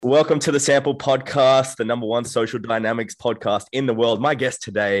Welcome to the Sample Podcast, the number one social dynamics podcast in the world. My guest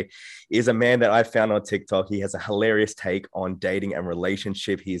today is a man that I found on TikTok. He has a hilarious take on dating and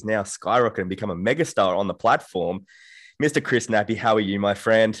relationship. He is now skyrocketing and become a megastar on the platform. Mr. Chris Nappy, how are you, my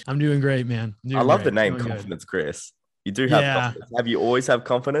friend? I'm doing great, man. I love the name Confidence, Chris. You do have confidence. Have you always have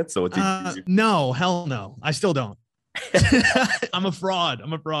confidence, or did you? No, hell no. I still don't. I'm a fraud.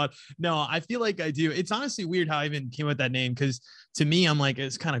 No, I feel like I do. It's honestly weird how I even came with that name, because to me, I'm like,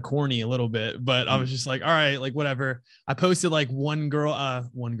 it's kind of corny a little bit, but I was just like, all right, like whatever. I posted like one girl. I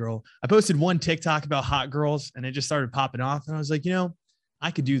posted one TikTok about hot girls, and it just started popping off. And I was like,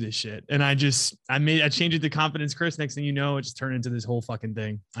 I could do this shit. And I changed it to Confidence Chris. Next thing you know, it just turned into this whole fucking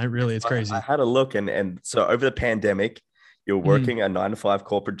thing. It's crazy. I had a look, and so over the pandemic, you're working a 9-to-5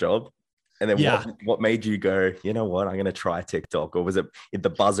 corporate job. And then what made you go, you know what, I'm going to try TikTok? Or was it the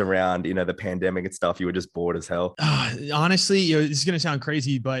buzz around, the pandemic and stuff? You were just bored as hell? Honestly, this is going to sound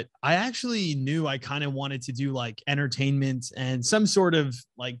crazy, but I actually knew I kind of wanted to do like entertainment and some sort of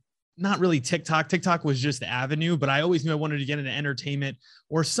like, not really TikTok. TikTok was just the avenue, but I always knew I wanted to get into entertainment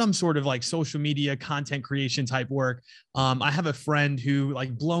or some sort of like social media content creation type work. I have a friend who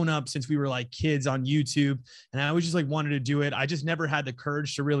like blown up since we were like kids on YouTube, and I always just like wanted to do it. I just never had the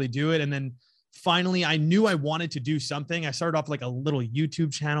courage to really do it. And then finally I knew I wanted to do something. I started off like a little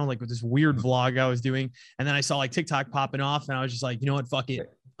YouTube channel, like with this weird vlog I was doing. And then I saw like TikTok popping off, and I was just like, you know what, fuck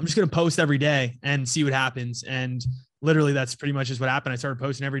it. I'm just going to post every day and see what happens. And literally that's pretty much just what happened. I started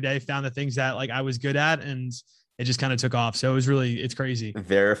posting every day, found the things that like I was good at, and it just kind of took off. So it's crazy.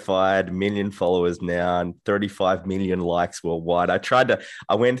 Verified, million followers now, and 35 million likes worldwide.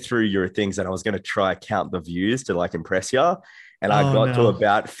 I went through your things, and I was going to try count the views to like impress you. And I got to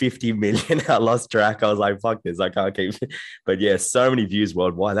about 50 million. I lost track. I was like, fuck this. I can't keep it. But yeah, so many views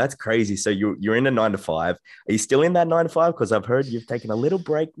worldwide. That's crazy. So you're in a 9-to-5. Are you still in that 9-to-5? Because I've heard you've taken a little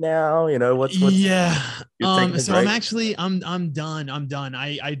break now. What's yeah. So I'm done.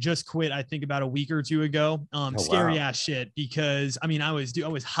 I just quit, I think about a week or two ago. Scary ass shit, because I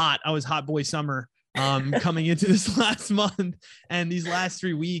was hot. I was hot boy summer. Coming into this last month, and these last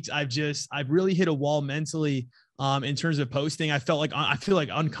 3 weeks, I've really hit a wall mentally. In terms of posting, I feel like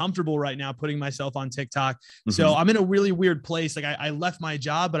uncomfortable right now putting myself on TikTok. Mm-hmm. So I'm in a really weird place. Like I left my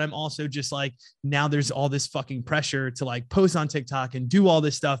job, but I'm also just like, now there's all this fucking pressure to like post on TikTok and do all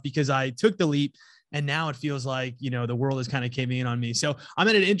this stuff because I took the leap. And now it feels like, the world is kind of caving in on me. So I'm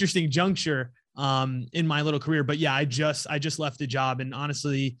at an interesting juncture in my little career, but yeah, I just left the job, and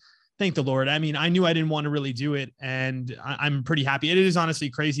honestly, thank the Lord. I knew I didn't want to really do it, and I'm pretty happy. It is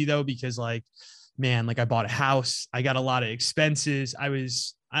honestly crazy though, because like, man, like I bought a house, I got a lot of expenses.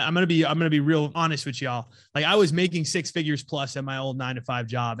 I'm going to be real honest with y'all. Like I was making 6 figures plus at my old 9-to-5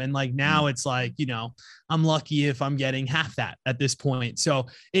 job. And like, now it's like, I'm lucky if I'm getting half that at this point. So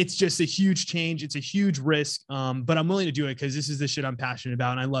it's just a huge change. It's a huge risk. But I'm willing to do it because this is the shit I'm passionate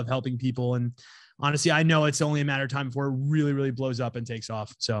about. And I love helping people. And honestly, I know it's only a matter of time before it really, really blows up and takes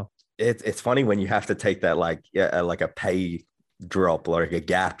off. So it's funny when you have to take that, like a pay drop, like a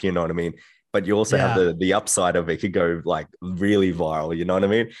gap, you know what I mean? But you also have the upside of it could go like really viral, you know what I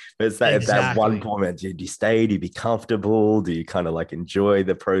mean? But it's that one moment, do you stay? Do you be comfortable? Do you kind of like enjoy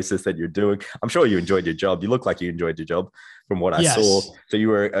the process that you're doing? I'm sure you enjoyed your job. You look like you enjoyed your job from what I saw. So you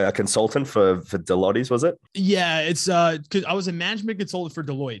were a consultant for Deloitte, was it? Yeah, it's because I was a management consultant for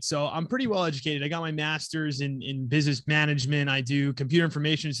Deloitte. So I'm pretty well educated. I got my master's in business management. I do computer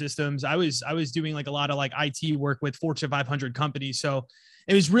information systems. I was doing like a lot of like IT work with Fortune 500 companies. So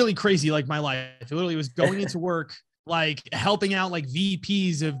it was really crazy, like my life. It literally was going into work, like helping out like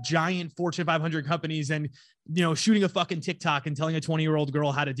VPs of giant Fortune 500 companies, and shooting a fucking TikTok and telling a 20-year-old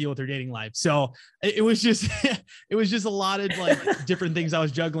girl how to deal with her dating life. So it was just a lot of like different things I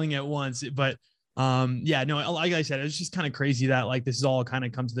was juggling at once. But like I said, it's just kind of crazy that like this is all kind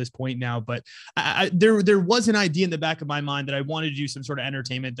of come to this point now. But there was an idea in the back of my mind that I wanted to do some sort of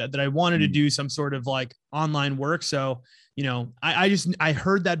entertainment, that I wanted to do some sort of like online work. So I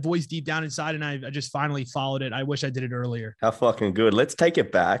heard that voice deep down inside, and I just finally followed it. I wish I did it earlier. How fucking good. Let's take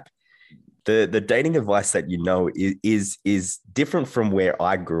it back. The dating advice that is different from where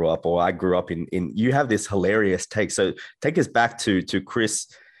I grew up, or I grew up in. You have this hilarious take. So take us back to Chris,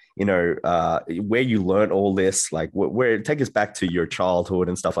 where you learned all this, like take us back to your childhood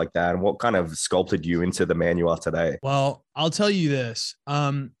and stuff like that, and what kind of sculpted you into the man you are today. Well, I'll tell you this.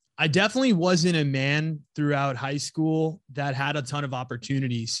 I definitely wasn't a man throughout high school that had a ton of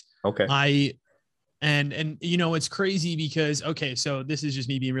opportunities. Okay. And it's crazy because, okay, so this is just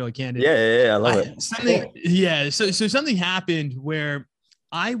me being really candid. Yeah. I love it. So something happened where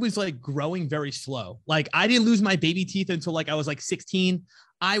I was like growing very slow. Like I didn't lose my baby teeth until like I was like 16.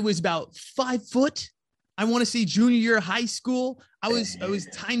 I was about 5 foot. I want to say junior year of high school. I was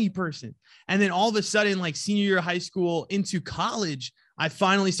a tiny person. And then all of a sudden, like senior year of high school into college, I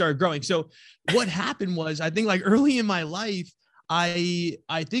finally started growing. So what happened was, I think like early in my life, I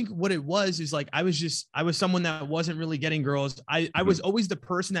think what it was is like, I was someone that wasn't really getting girls. I was always the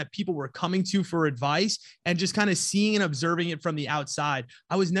person that people were coming to for advice and just kind of seeing and observing it from the outside.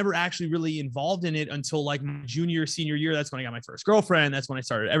 I was never actually really involved in it until like my junior, senior year. That's when I got my first girlfriend. That's when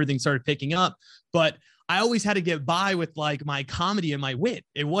everything started picking up. But I always had to get by with like my comedy and my wit.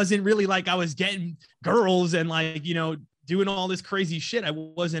 It wasn't really like I was getting girls and like, you know, doing all this crazy shit. I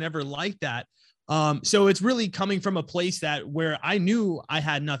wasn't ever like that. So it's really coming from a place that where I knew I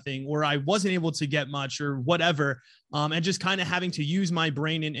had nothing, or I wasn't able to get much or whatever. And just kind of having to use my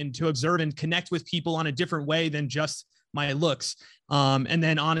brain and to observe and connect with people on a different way than just my looks. And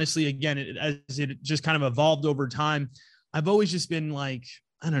then honestly, again, as it just kind of evolved over time, I've always just been like,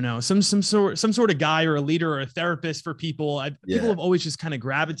 I don't know, some sort of guy or a leader or a therapist for people. People have always just kind of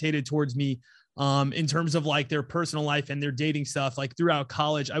gravitated towards me in terms of like their personal life and their dating stuff. Like throughout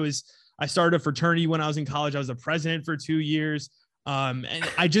college, I started a fraternity when I was in college. I was a president for 2 years. And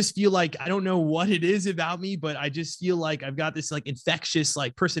I just feel like, I don't know what it is about me, but I just feel like I've got this like infectious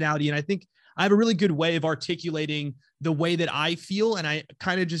like personality. And I think I have a really good way of articulating the way that I feel. And I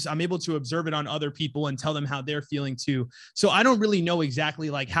kind of I'm able to observe it on other people and tell them how they're feeling too. So I don't really know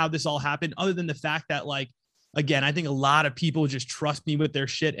exactly like how this all happened, other than the fact that like, again, I think a lot of people just trust me with their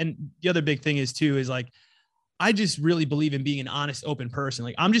shit. And the other big thing is like, I just really believe in being an honest, open person.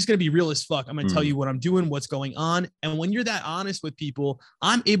 Like, I'm just going to be real as fuck. I'm going to tell you what I'm doing, what's going on. And when you're that honest with people,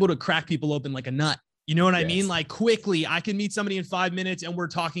 I'm able to crack people open like a nut. You know what I mean? Like quickly, I can meet somebody in 5 minutes and we're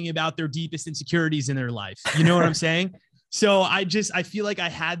talking about their deepest insecurities in their life. You know what I'm saying? So I feel like I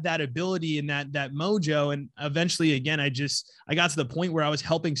had that ability and that mojo. And eventually, again, I got to the point where I was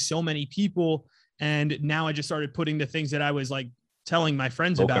helping so many people. And now I just started putting the things that I was like telling my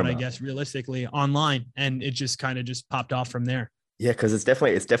friends about, I guess, realistically online. And it just kind of just popped off from there. Yeah, because it's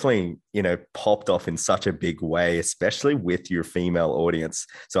definitely, you know, popped off in such a big way, especially with your female audience.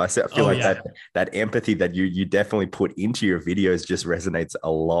 So I feel that empathy that you definitely put into your videos just resonates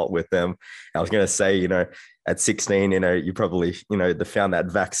a lot with them. I was going to say, you know, at 16, you know, you probably, you know, they found that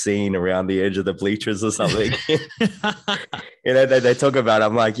vaccine around the edge of the bleachers or something. You know, they talk about it.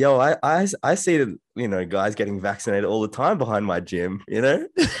 I'm like, yo, I see, you know, guys getting vaccinated all the time behind my gym, you know,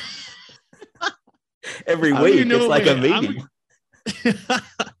 every week. It's like a meeting.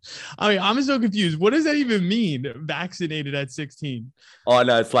 I mean, I'm so confused. What does that even mean? Vaccinated at 16? Oh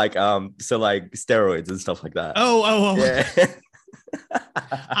no, it's like so like steroids and stuff like that. Oh. Yeah.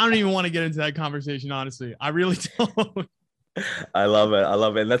 I don't even want to get into that conversation, honestly. I really don't. I love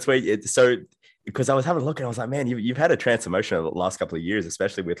it. And that's where it's so, because I was having a look and I was like, man, you've had a transformation over the last couple of years,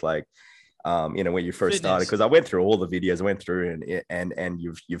 especially with like you know, when you first started, because I went through all the videos, I went through and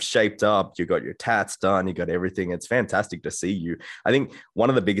you've shaped up, you got your tats done, you got everything. It's fantastic to see you. I think one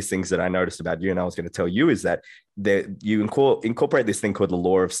of the biggest things that I noticed about you, and I was going to tell you, is that you incorporate this thing called the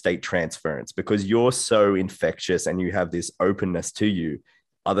law of state transference, because you're so infectious and you have this openness to you.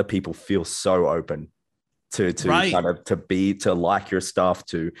 Other people feel so open to kind of to like your stuff,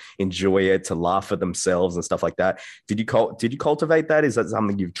 to enjoy it, to laugh at themselves and stuff like that. Did you cultivate that? Is that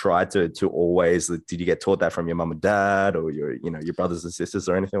something you've tried to always? Did you get taught that from your mom and dad, or your brothers and sisters,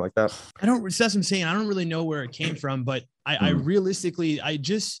 or anything like that? That's what I'm saying. I don't really know where it came from, but I realistically, I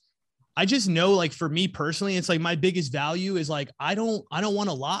just know, like, for me personally, it's like my biggest value is like, I don't want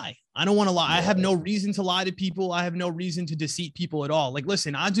to lie. I don't want to lie. Yeah. I have no reason to lie to people. I have no reason to deceive people at all. Like,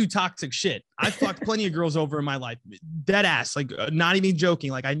 listen, I do toxic shit. I've fucked plenty of girls over in my life. Dead ass. Like, not even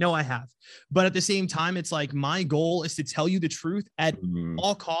joking. Like, I know I have. But at the same time, it's like my goal is to tell you the truth at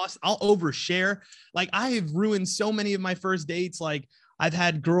all costs. I'll overshare. Like, I have ruined so many of my first dates. Like, I've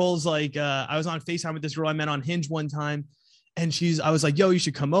had girls, like, I was on FaceTime with this girl I met on Hinge one time. And I was like, yo, you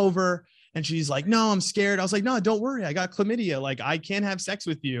should come over. And she's like, no, I'm scared. I was like, no, don't worry. I got chlamydia. Like, I can't have sex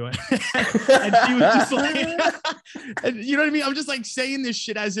with you. And she was just like, and you know what I mean? I'm just like saying this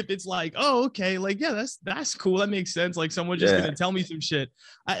shit as if it's like, oh, okay. Like, yeah, that's cool. That makes sense. Like, someone's just going to tell me some shit.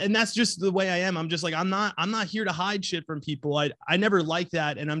 And that's just the way I am. I'm just like, I'm not here to hide shit from people. I never liked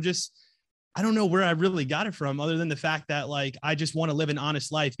that. And I don't know where I really got it from, other than the fact that, like, I just want to live an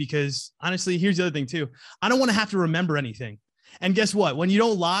honest life, because honestly, here's the other thing too. I don't want to have to remember anything. And guess what? When you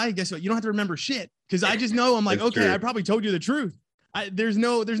don't lie, guess what? You don't have to remember shit. Because I just know, I'm like, okay, true. I probably told you the truth. There's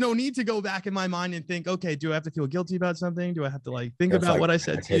no need to go back in my mind and think, okay, do I have to feel guilty about something? Do I have to like think about what I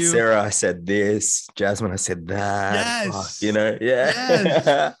said to you? Sarah, I said this. Jasmine, I said that. Yes. You know? Yeah.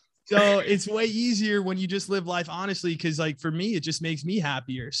 Yes. So it's way easier when you just live life honestly, because like for me, it just makes me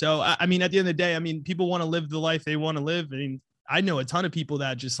happier. So I mean, at the end of the day, I mean, people want to live the life they want to live. I mean, I know a ton of people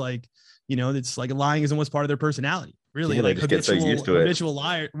that just like, you know, it's like lying is almost part of their personality. Really, yeah, like habitual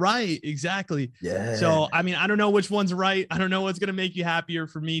liar. Right. Exactly. Yeah. So, I mean, I don't know which one's right. I don't know what's going to make you happier.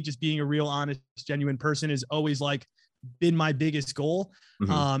 For me, just being a real, honest, genuine person is always like been my biggest goal.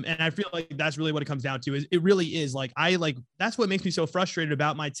 Mm-hmm. And I feel like that's really what it comes down to. Is it really is like, that's what makes me so frustrated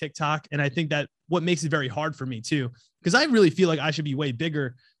about my TikTok. And I think that what makes it very hard for me too, because I really feel like I should be way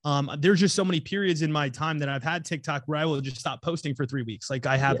bigger. There's just so many periods in my time that I've had TikTok where I will just stop posting for 3 weeks. Like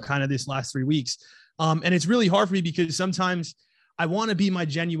I have kind of this last 3 weeks. And it's really hard for me because sometimes I want to be my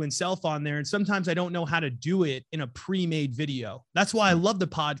genuine self on there. And sometimes I don't know how to do it in a pre-made video. That's why I love the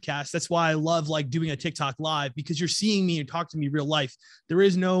podcast. That's why I love like doing a TikTok live, because you're seeing me and talk to me real life. There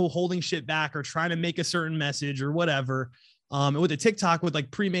is no holding shit back or trying to make a certain message or whatever. And with the TikTok with like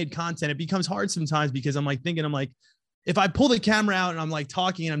pre-made content, it becomes hard sometimes because I'm like, if I pull the camera out and I'm like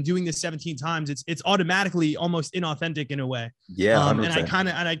talking and I'm doing this 17 times, it's automatically almost inauthentic in a way. Yeah. And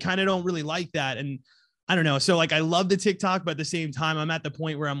I kind of don't really like that. And I don't know. So like, I love the TikTok, but at the same time, I'm at the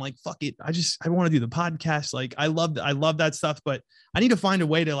point where I'm like, fuck it. I want to do the podcast. Like I love that stuff, but I need to find a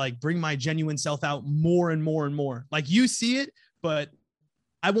way to like bring my genuine self out more and more and more. Like you see it, but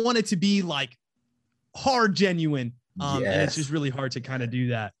I want it to be like hard, genuine. And it's just really hard to kind of do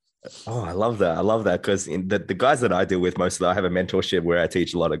that. Oh, I love that. I love that because in the guys that I deal with most of I have a mentorship where I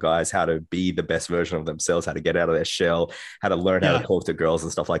teach a lot of guys how to be the best version of themselves, how to get out of their shell, how to learn how to talk to girls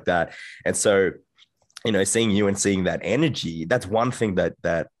and stuff like that. And so, you know, seeing you and seeing that energy, that's one thing that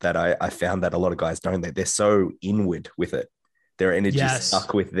I found that a lot of guys don't, that they're so inward with it. Their energy is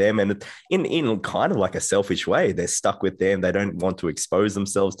stuck with them. And in kind of like a selfish way, they're stuck with them. They don't want to expose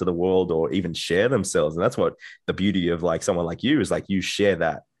themselves to the world or even share themselves. And that's what the beauty of like someone like you is, like you share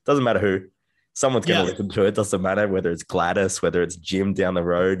that. Doesn't matter who, someone's going to listen to it. Doesn't matter whether it's Gladys, whether it's Jim down the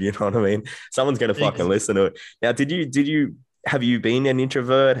road, you know what I mean? Someone's going to fucking listen to it. Now, have you been an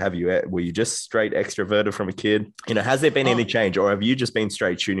introvert? Were you just straight extroverted from a kid? You know, has there been any change, or have you just been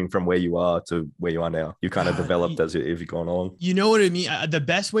straight shooting from where you are to where you are now? You kind of developed as you've gone on. You know what I mean? The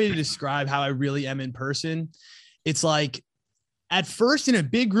best way to describe how I really am in person, it's like at first in a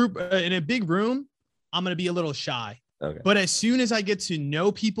big group, in a big room, I'm going to be a little shy. Okay. But as soon as I get to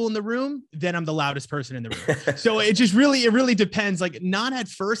know people in the room, then I'm the loudest person in the room. So it really depends. Like not at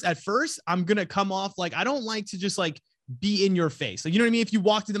first, I'm going to come off like, I don't like to just like be in your face. Like, you know what I mean? If you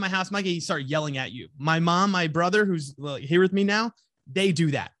walked into my house, Mike, he start yelling at you. My mom, my brother, who's here with me now, they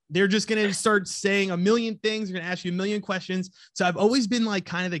do that. They're just going to start saying a million things. They're going to ask you a million questions. So I've always been like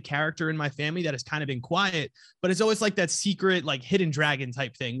kind of the character in my family that has kind of been quiet, but it's always like that secret, like hidden dragon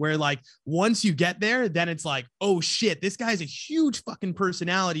type thing where like, once you get there, then it's like, oh shit, this guy's a huge fucking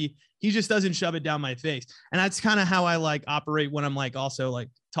personality. He just doesn't shove it down my face. And that's kind of how I like operate when I'm like also like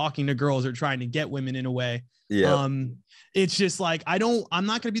talking to girls or trying to get women in a way. Yeah. It's just like, I'm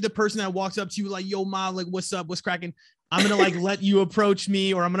not going to be the person that walks up to you like, yo, ma, like, what's up? What's cracking? I'm going to like, let you approach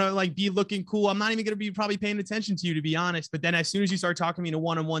me, or I'm going to like be looking cool. I'm not even going to be probably paying attention to you, to be honest. But then as soon as you start talking to me in a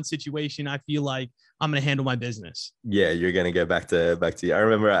one-on-one situation, I feel like I'm going to handle my business. Yeah. You're going to go back to you. I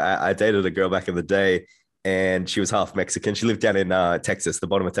remember I dated a girl back in the day, and she was half Mexican. She lived down in Texas, the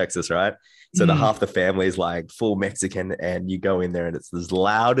bottom of Texas, right? So the half the family is like full Mexican, and you go in there and it's the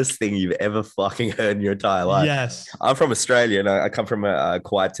loudest thing you've ever fucking heard in your entire life. Yes. I'm from Australia, and I come from a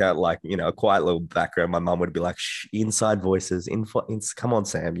quiet town, like, you know, a quiet little background. My mum would be like, shh, inside voices, come on,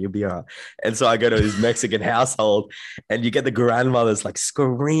 Sam, you'll be all right. And so I go to this Mexican household, and you get the grandmothers like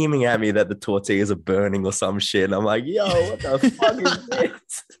screaming at me that the tortillas are burning or some shit. And I'm like, yo, what the fuck is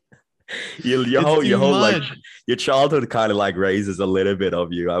this? Your whole like your childhood kind of like raises a little bit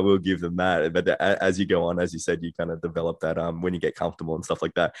of you. I will give them that. But as you go on, as you said, you kind of develop that when you get comfortable and stuff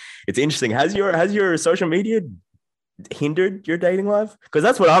like that. It's interesting. Has your social media hindered your dating life? Because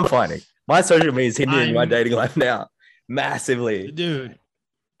that's what I'm finding. My social media is hindering my dating life now massively. Dude,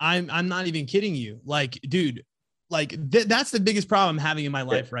 I'm not even kidding you. Like, dude, like that's the biggest problem I'm having in my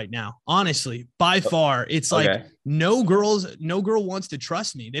life right now. Honestly, by far, it's like no girl wants to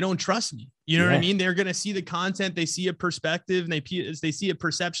trust me. They don't trust me. You know what I mean? They're going to see the content. They see a perspective, and they see a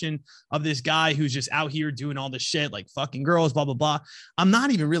perception of this guy who's just out here doing all this shit, like fucking girls, blah, blah, blah. I'm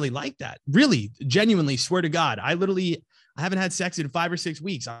not even really like that. Really, genuinely, swear to God. I haven't had sex in 5 or 6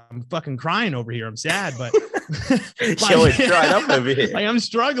 weeks. I'm fucking crying over here. I'm sad, but like, I'm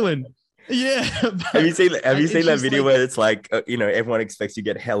struggling. Yeah. Have you seen that video where it's like, you know, everyone expects you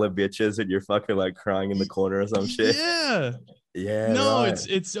get hella bitches and you're fucking like crying in the corner or some shit? Yeah. Yeah. No, right.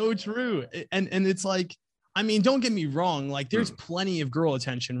 It's so true. And it's like, I mean, don't get me wrong. Like there's plenty of girl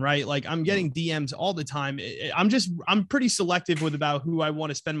attention, right? Like I'm getting DMs all the time. I'm pretty selective with about who I want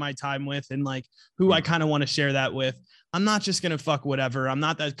to spend my time with and like who I kind of want to share that with. I'm not just going to fuck whatever. I'm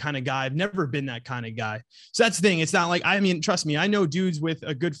not that kind of guy. I've never been that kind of guy. So that's the thing. It's not like, I mean, trust me, I know dudes with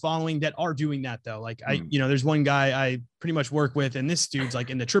a good following that are doing that though. Like there's one guy I pretty much work with and this dude's like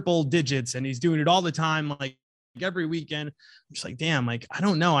in the triple digits and he's doing it all the time. Like every weekend. I'm just like, damn, like, I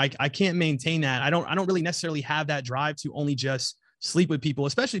don't know. I can't maintain that. I don't really necessarily have that drive to only just sleep with people,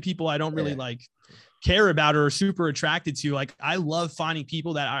 especially people I don't really like care about or are super attracted to. Like, I love finding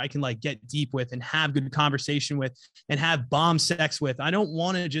people that I can like get deep with and have good conversation with and have bomb sex with. I don't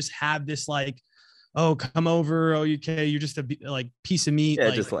want to just have this like, oh, come over. Oh, okay. You're just a like piece of meat. Yeah,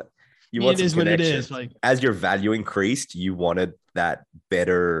 like, just like you want it is what it is. Like as your value increased, you wanted that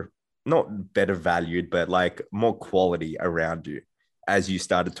better, not better valued, but like more quality around you as you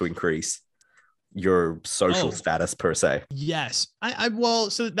started to increase your social status per se. Yes. Well,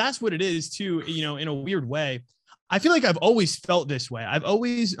 so that's what it is too, you know, in a weird way. I feel like I've always felt this way. I've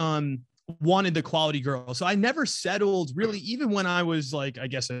always wanted the quality girl. So I never settled really, even when I was like, I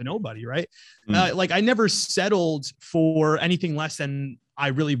guess a nobody, right? Like I never settled for anything less than I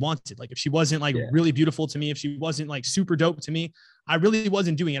really wanted. Like if she wasn't like really beautiful to me, if she wasn't like super dope to me, I really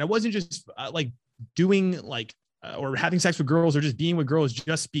wasn't doing it. I wasn't just like doing like or having sex with girls or just being with girls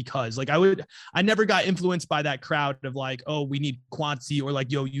just because. Like I never got influenced by that crowd of like, oh, we need quantity or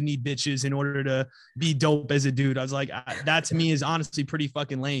like, yo, you need bitches in order to be dope as a dude. I was like, that to me is honestly pretty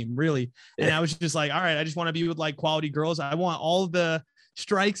fucking lame, really. And I was just like, all right, I just want to be with like quality girls. I want all the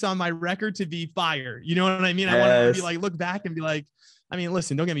strikes on my record to be fire. You know what I mean? I want to be like, look back and be like, I mean,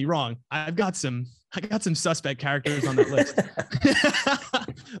 listen, don't get me wrong. I got some suspect characters on that list.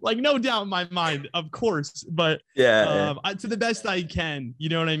 Like no doubt in my mind, of course, but to the best I can, you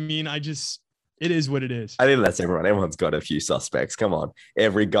know what I mean? It is what it is. I think that's everyone. Everyone's got a few suspects. Come on.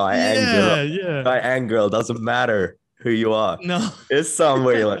 Every guy and girl, doesn't matter who you are. No. It's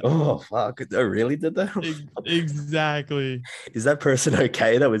somewhere you're like, oh, fuck, I really did that? Exactly. Is that person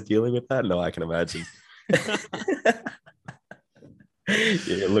okay that was dealing with that? No, I can imagine.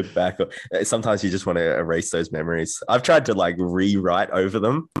 Yeah, look back. Sometimes you just want to erase those memories. I've tried to like rewrite over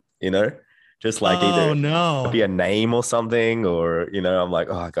them, you know, just like either be a name or something, or you know, I'm like,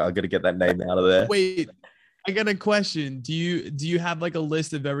 oh, I got to get that name out of there. Wait, I got a question. Do you have like a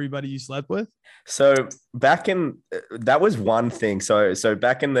list of everybody you slept with? So back in that was one thing. So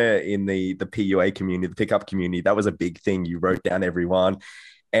back in the PUA community, the pickup community, that was a big thing. You wrote down everyone,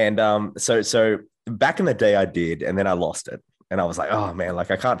 and so back in the day I did, and then I lost it. And I was like, oh man, like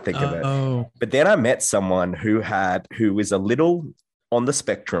I can't think of it. But then I met someone who was a little on the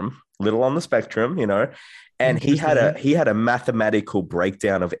spectrum, you know, and he had a mathematical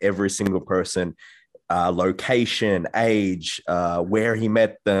breakdown of every single person, location, age, where he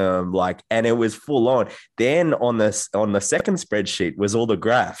met them, like, and it was full on. Then on the second spreadsheet was all the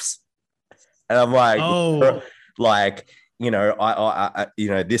graphs, and I'm like, like. You know, I you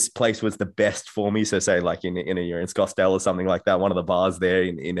know, this place was the best for me. So say like you're in Scottsdale or something like that, one of the bars there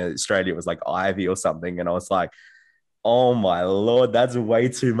in Australia was like Ivy or something. And I was like, oh my Lord, that's way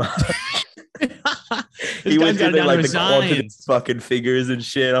too much. He was giving like the quantity fucking figures and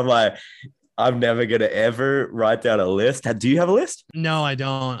shit. I'm like, I'm never going to ever write down a list. Do you have a list? No, I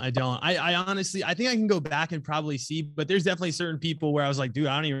don't. I honestly, I think I can go back and probably see, but there's definitely certain people where I was like, dude,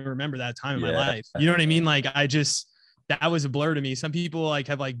 I don't even remember that time in my life. You know what I mean? Like that was a blur to me. Some people like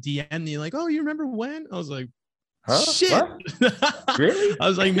have like DM'd me like, oh, you remember when? I was like, shit. Really? I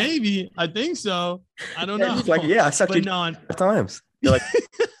was like, maybe. I think so. I don't know. Like, I sucked you 5 times. You're like,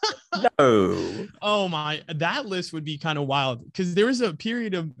 no. Oh my, that list would be kind of wild because there was a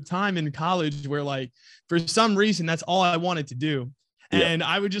period of time in college where like for some reason that's all I wanted to do. And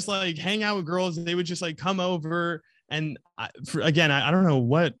I would just like hang out with girls and they would just like come over. And I don't know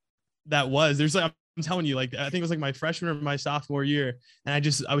what that was. There's like, I'm telling you, like, I think it was like my freshman or my sophomore year. And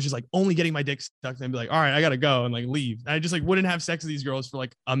I was just like only getting my dick sucked and be like, all right, I got to go and like leave. And I just like wouldn't have sex with these girls for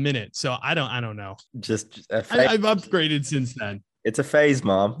like a minute. So I don't know. Just I've upgraded since then. It's a phase,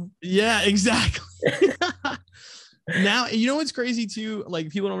 mom. Yeah, exactly. Now, you know, what's crazy too? Like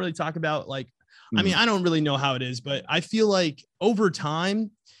people don't really talk about like, I mean, I don't really know how it is, but I feel like over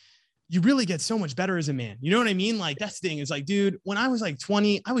time, you really get so much better as a man. You know what I mean? Like that's the thing. It's like, dude, when I was like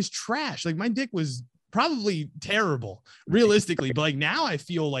 20, I was trash. Like my dick was probably terrible realistically, but like now I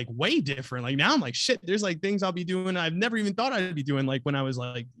feel like way different. Like now I'm like, shit, there's like things I'll be doing I've never even thought I'd be doing like when I was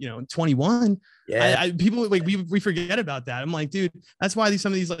like, you know, 21. Yeah. People like we forget about that. I'm like, dude, that's why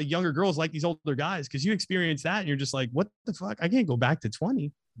some of these like younger girls like these older guys, because you experience that and you're just like, what the fuck? I can't go back to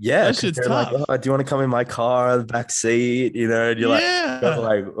 20. Yeah, that shit's tough. Like, oh, do you want to come in my car, the back seat? You know, and you're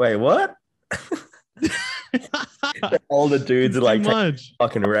like, wait, what? All the dudes are like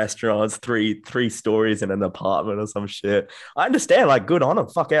fucking restaurants, three stories in an apartment or some shit. I understand, like, good on them.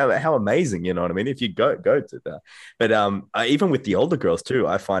 Fuck, how amazing, you know what I mean? If you go to that, but even with the older girls too,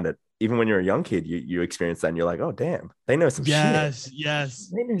 I find it. Even when you're a young kid, you experience that, and you're like, oh damn, they know some shit.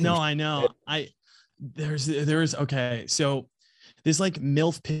 Yes. No, I know. There's okay. So this like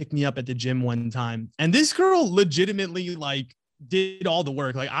MILF picked me up at the gym one time, and this girl legitimately like did all the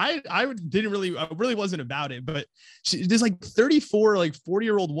work. Like I really wasn't about it, but this like 34, like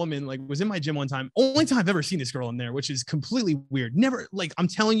 40-year-old woman like was in my gym one time. Only time I've ever seen this girl in there, which is completely weird. Never, like, I'm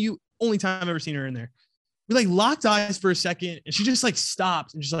telling you, only time I've ever seen her in there. We like locked eyes for a second, and she just like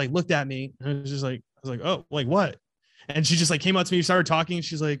stopped and just like looked at me. And I was like, oh, like what? And she just like came up to me, started talking. And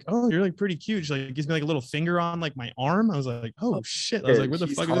she's like, oh, you're like pretty cute. She like gives me like a little finger on like my arm. I was like, oh shit. I was like, where the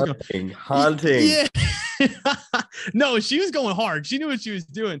fuck is this going? Hunting. Yeah. No, she was going hard. She knew what she was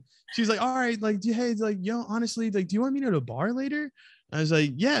doing. She's like, all right, like, hey, like, yo, honestly, like, do you want me to go to a bar later? I was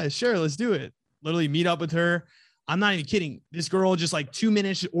like, yeah, sure, let's do it. Literally meet up with her. I'm not even kidding. This girl just like 2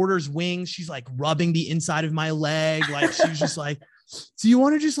 minutes orders wings. She's like rubbing the inside of my leg. Like she was just like, do you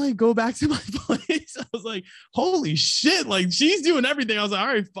want to just like go back to my place? I was like, holy shit. Like she's doing everything. I was like, all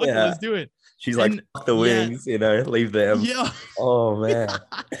right, fuck it, let's do it. She's like, fuck the wings, you know, leave them. Yeah. Oh man.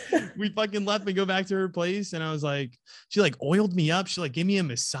 We fucking left and go back to her place. And I was like, she like oiled me up. She like gave me a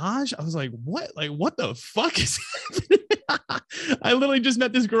massage. I was like, what? Like, what the fuck is happening? I literally just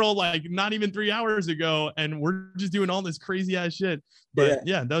met this girl like not even 3 hours ago, and we're just doing all this crazy ass shit. But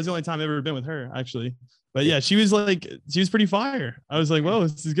yeah, that was the only time I've ever been with her, actually. But yeah, she was pretty fire. I was like, whoa,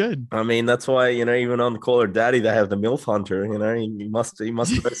 this is good. I mean, that's why, you know, even on Call Her Daddy, they have the MILF Hunter, you know, he must know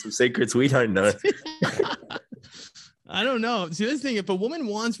some secrets we don't know. I don't know. See, this thing, if a woman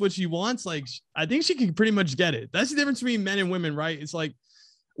wants what she wants, like, I think she can pretty much get it. That's the difference between men and women, right? It's like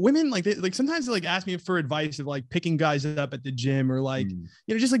women, like, sometimes they like ask me for advice of like picking guys up at the gym or like, you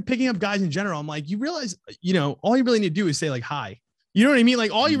know, just like picking up guys in general. I'm like, you realize, you know, all you really need to do is say like, hi. You know what I mean?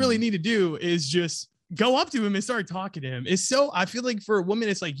 Like all you really need to do is just go up to him and start talking to him. It's so, I feel like for a woman,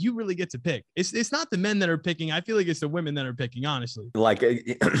 it's like, you really get to pick. It's not the men that are picking. I feel like it's the women that are picking, honestly. Like,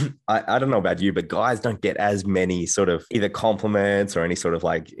 I don't know about you, but guys don't get as many sort of either compliments or any sort of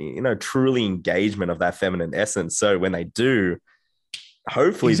like, you know, truly engagement of that feminine essence. So when they do,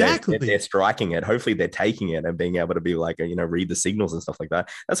 hopefully they're striking it. Hopefully they're taking it and being able to be like, you know, read the signals and stuff like that.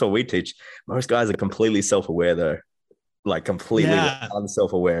 That's what we teach. Most guys are completely self-aware though. Like completely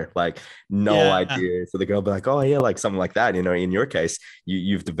unself-aware, like no idea. So the girl be like, oh yeah, like something like that. You know, in your case,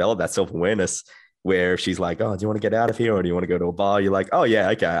 you've developed that self-awareness where she's like, oh, do you want to get out of here or do you want to go to a bar? You're like, oh yeah,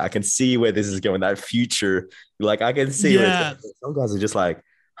 okay, I can see where this is going. That future, like I can see. Where some guys are just like,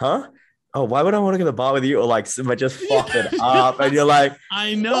 huh? Oh, why would I want to go to the bar with you? Or like, just fuck it up, and you're like,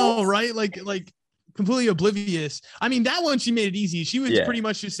 I know, right? Like completely oblivious. I mean, that one, she made it easy. She was pretty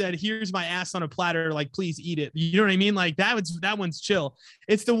much just said, here's my ass on a platter. Like, please eat it. You know what I mean? Like that one's chill.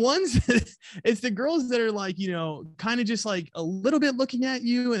 It's the ones, it's the girls that are like, you know, kind of just like a little bit looking at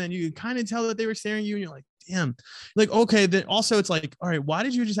you. And then you kind of tell that they were staring at you and you're like, damn, like, okay. Then also it's like, all right, why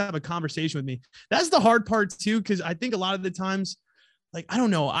did you just have a conversation with me? That's the hard part too. Cause I think a lot of the times, like, I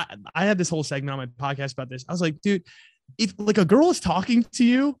don't know. I had this whole segment on my podcast about this. I was like, dude, if like a girl is talking to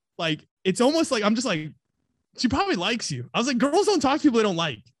you, like, it's almost like I'm just like, she probably likes you. I was like, girls don't talk to people they don't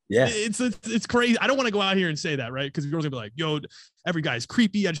like. Yeah, it's crazy. I don't want to go out here and say that, right? Because girls gonna be like, yo, every guy's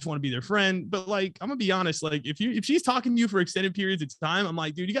creepy. I just want to be their friend. But like, I'm gonna be honest. Like, if she's talking to you for extended periods of time, I'm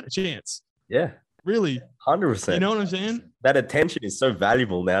like, dude, you got a chance. Yeah, really, 100%. You know what I'm saying? That attention is so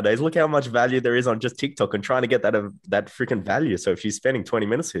valuable nowadays. Look how much value there is on just TikTok and trying to get that freaking value. So if she's spending 20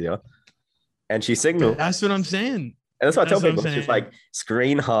 minutes with you, and she signals, that's what I'm saying. And that's what I tell people. It's just like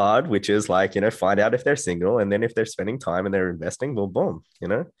screen hard, which is like, you know, find out if they're single. And then if they're spending time and they're investing, well, boom, you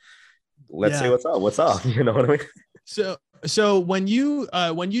know, let's see what's up. You know what I mean? So when you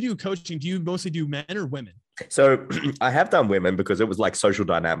do coaching, do you mostly do men or women? So I have done women because it was like social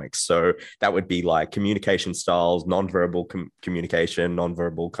dynamics. So that would be like communication styles, nonverbal communication,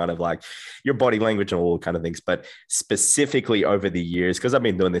 nonverbal kind of like your body language and all kind of things. But specifically over the years, because I've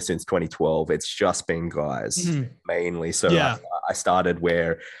been doing this since 2012, it's just been guys mainly. So I started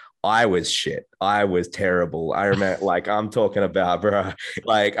where I was shit. I was terrible. I remember, like, I'm talking about, bro.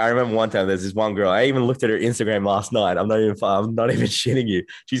 Like, I remember one time there's this one girl. I even looked at her Instagram last night. I'm not even shitting you.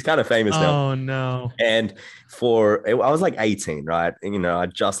 She's kind of famous now. Oh no. And I was like 18, right? And, you know, I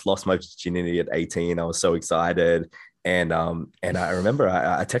just lost my virginity at 18. I was so excited. And I remember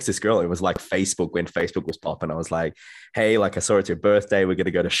I texted this girl. It was like Facebook, when Facebook was popping. I was like, hey, like I saw it's your birthday. We're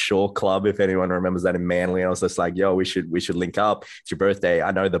gonna go to Shore Club, if anyone remembers that, in Manly. And I was just like, yo, we should link up. It's your birthday.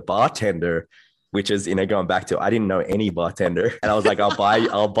 I know the bartender, which is, going back to, I didn't know any bartender. And I was like, I'll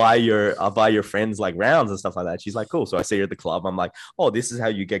buy your friends like rounds and stuff like that. She's like, cool. So I see her at the club. I'm like, oh, this is how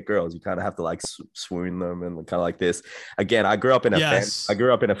you get girls. You kind of have to like swoon them and kind of like this. Again, I grew up in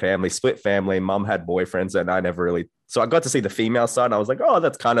a family, split family. Mom had boyfriends and I never really, so I got to see the female side and I was like, oh,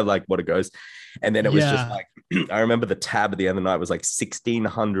 that's kind of like what it goes. And then it was just like, I remember the tab at the end of the night was like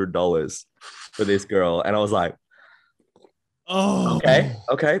 $1,600 for this girl. And I was like, oh,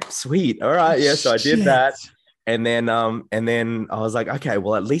 okay, sweet. All right. Yeah. So I did that. And then I was like, okay,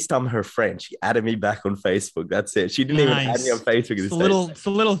 well, at least I'm her friend. She added me back on Facebook. That's it. She didn't even add me on Facebook. It's the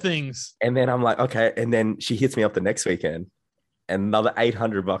little things. And then I'm like, okay. And then she hits me up the next weekend, and another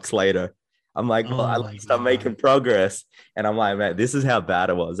 $800 later, I'm like, well, at least I'm making progress. And I'm like, man, this is how bad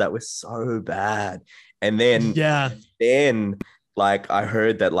it was. That was so bad. And then, like, I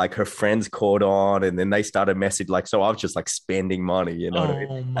heard that like her friends caught on, and then they started messaging, like, so I was just like spending money, what I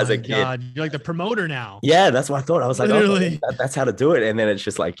mean? As a kid. You're like the promoter now. Yeah, that's what I thought. I was like, that's how to do it. And then it's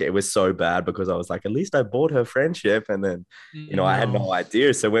just like, it was so bad because I was like, at least I bought her friendship. And then, I had no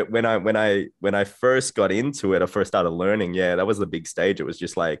idea. So when I first got into it, I first started learning. Yeah, that was the big stage. It was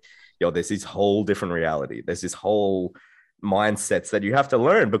just like, yo, there's this whole different reality. There's this whole mindsets that you have to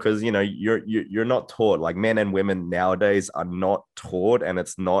learn, because you're not taught. Like, men and women nowadays are not taught, and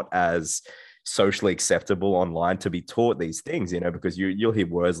it's not as socially acceptable online to be taught these things, because you'll hear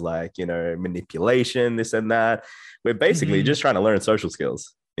words like, manipulation, this and that. We're basically just trying to learn social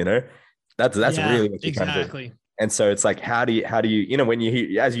skills. That's really what you're trying to do. And so it's like, how do you, when you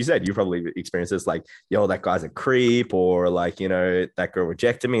hear, as you said, you probably experienced this, like, yo, that guy's a creep, or like, that girl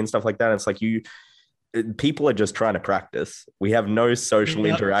rejected me and stuff like that. And it's like, people are just trying to practice. We have no social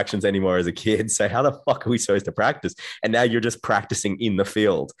interactions anymore as a kid. So how the fuck are we supposed to practice? And now you're just practicing in the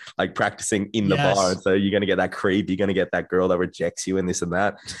field, like practicing in the bar. And so you're going to get that creep. You're going to get that girl that rejects you and this and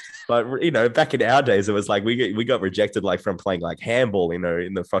that. But, back in our days, it was like, we got rejected, like from playing like handball, in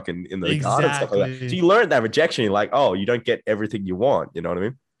the garden and stuff like that. So you learn that rejection. You're like, oh, you don't get everything you want. You know what I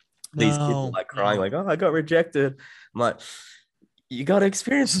mean? These kids are like crying, like, oh, I got rejected. I'm like, you got to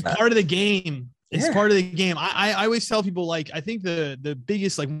experience that. It's part of the game. It's part of the game. I always tell people, like, I think the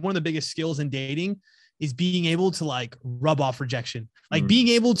biggest, like, one of the biggest skills in dating is being able to like rub off rejection, like being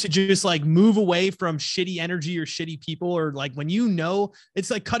able to just like move away from shitty energy or shitty people, or like when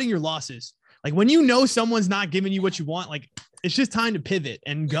it's like cutting your losses. Like when someone's not giving you what you want, like it's just time to pivot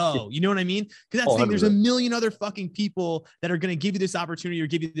and go. You know what I mean? Because that's the thing. There's a million other fucking people that are going to give you this opportunity or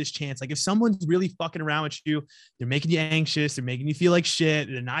give you this chance. Like if someone's really fucking around with you, they're making you anxious. They're making you feel like shit.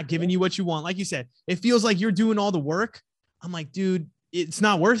 They're not giving you what you want. Like you said, it feels like you're doing all the work. I'm like, dude, it's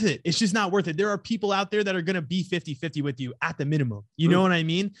not worth it. It's just not worth it. There are people out there that are going to be 50-50 with you at the minimum. You know what I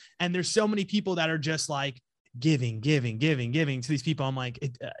mean? And there's so many people that are just like, giving to these people. I'm like,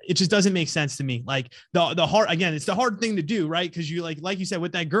 it just doesn't make sense to me. Like the hard, again, it's the hard thing to do, right? Because you like you said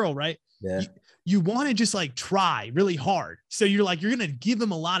with that girl, right? Yeah. You want to just like try really hard. So you're going to give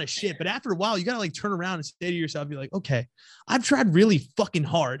them a lot of shit, but after a while you got to like turn around and say to yourself, you're like, okay, I've tried really fucking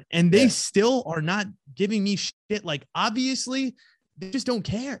hard and they still are not giving me shit. Like obviously they just don't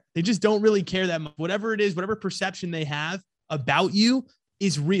care. They just don't really care that much. Whatever it is, whatever perception they have about you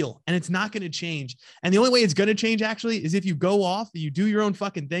is real, and it's not going to change. And the only way it's going to change actually is if you go off, you do your own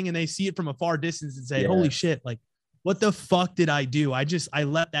fucking thing, and they see it from a far distance and say, holy shit, like what the fuck did I do? I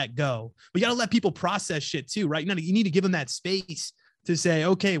let that go. But you got to let people process shit too, right? You need to give them that space to say,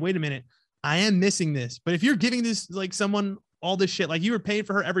 okay, wait a minute, I am missing this. But if you're giving this, like someone, all this shit, like you were paying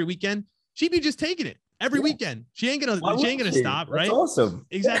for her every weekend, she'd be just taking it every weekend. She ain't gonna stop, right? That's awesome.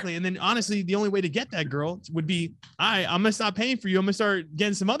 Exactly. And then honestly, the only way to get that girl would be, I'm gonna stop paying for you. I'm gonna start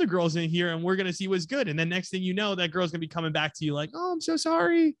getting some other girls in here, and we're gonna see what's good. And then next thing you know, that girl's gonna be coming back to you like, oh, I'm so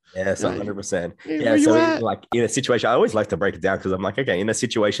sorry. Yes, 100%. Yeah. So like in a situation, I always like to break it down because I'm like, okay, in a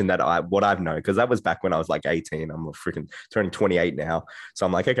situation that what I've known, because that was back when I was like 18. I'm freaking turning 28 now. So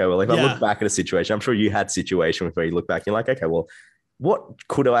I'm like, okay, well, if I look back at a situation, I'm sure you had situations where you look back, and you're like, okay, well, what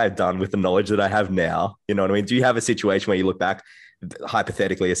could I have done with the knowledge that I have now? You know what I mean? Do you have a situation where you look back,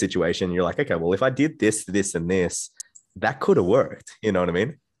 hypothetically, a situation, you're like, okay, well, if I did this, this, and this, that could have worked. You know what I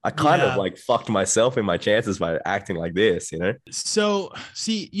mean? I kind of like fucked myself in my chances by acting like this, So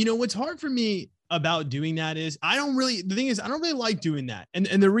see, what's hard for me about doing that is I don't really like doing that. And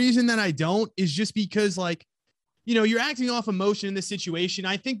the reason that I don't is just because like, you're acting off emotion in this situation.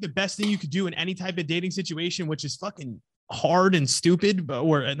 I think the best thing you could do in any type of dating situation, which is fucking hard and stupid, but,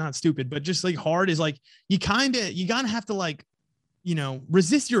 or not stupid, but just like hard is like, you gotta have to like, you know,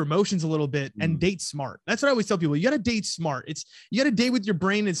 resist your emotions a little bit and date smart. That's what I always tell people. You got to date smart. You got to date with your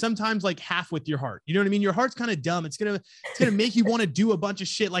brain and sometimes like half with your heart. You know what I mean? Your heart's kind of dumb. It's going to make you want to do a bunch of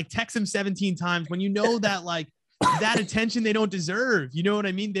shit, like text them 17 times when you know that like that attention they don't deserve. You know what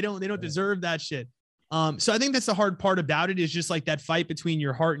I mean? They don't deserve that shit. So I think that's the hard part about it, is just like that fight between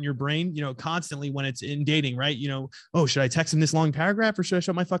your heart and your brain, you know, constantly when it's in dating, right? You know, oh, should I text him this long paragraph or should I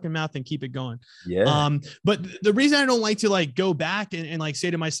shut my fucking mouth and keep it going? Yeah. But the reason I don't like to like go back and like say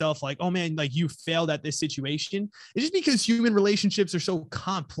to myself, like, oh man, like you failed at this situation, is just because human relationships are so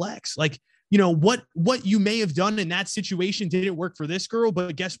complex. Like, you know, what you may have done in that situation didn't work for this girl,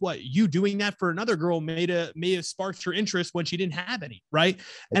 but guess what? You doing that for another girl may have sparked her interest when she didn't have any, right?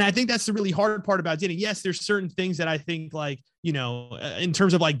 And I think that's the really hard part about dating. Yes, there's certain things that I think like, you know, in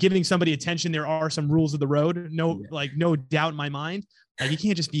terms of like giving somebody attention, there are some rules of the road. No doubt in my mind. Like you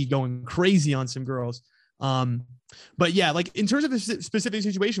can't just be going crazy on some girls. But yeah, like in terms of a specific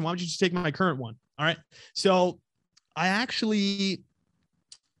situation, why don't you just take my current one? All right. So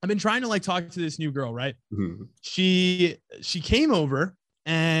I've been trying to like talk to this new girl, right? Mm-hmm. She came over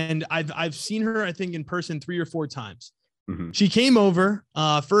and I've seen her, I think in person 3 or 4 times. Mm-hmm. She came over,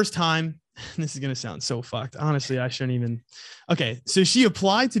 first time. This is going to sound so fucked. Honestly, I shouldn't even. Okay. So she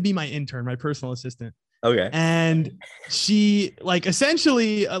applied to be my intern, my personal assistant. Okay. And she like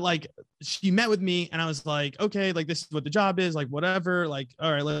essentially like she met with me and I was like, okay, like this is what the job is, like whatever, like,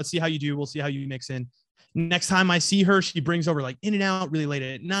 all right, let's see how you do. We'll see how you mix in. Next time I see her, she brings over like In-N-Out really late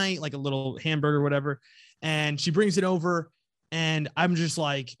at night, like a little hamburger, whatever. And she brings it over and I'm just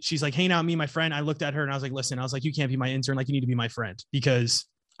like, she's like hanging out with me, my friend. I looked at her and I was like, listen, I was like, you can't be my intern. Like you need to be my friend because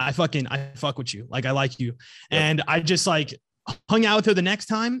I fuck with you. Like I like you. Yep. And I just like hung out with her the next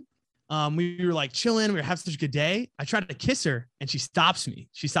time. We were like chilling. We were having such a good day. I tried to kiss her and she stops me.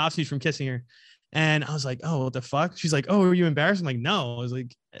 She stops me from kissing her. And I was like, oh, what the fuck? She's like, oh, are you embarrassed? I'm like, no. I was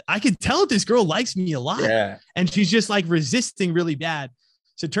like, I could tell this girl likes me a lot. Yeah. And she's just like resisting really bad.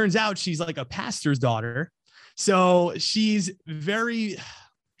 So it turns out she's like a pastor's daughter. So she's very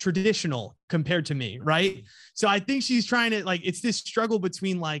traditional compared to me. Right. So I think she's trying to like, it's this struggle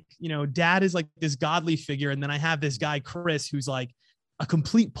between like, you know, dad is like this godly figure. And then I have this guy, Chris, who's like a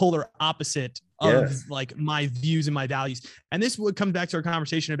complete polar opposite of like my views and my values. And this would come back to our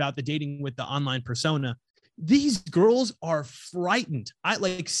conversation about the dating with the online persona. These girls are frightened. I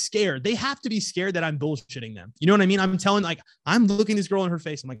like scared. They have to be scared that I'm bullshitting them. You know what I mean? I'm telling like, I'm looking this girl in her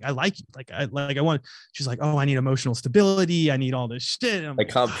face. I'm like, I like you. I want, she's like, oh, I need emotional stability. I need all this shit. They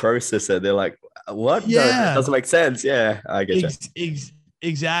can't process it. They're like, what? Yeah. No, that doesn't make sense. Yeah. I get you.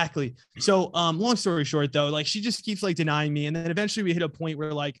 Exactly. So, long story short though, like she just keeps like denying me. And then eventually we hit a point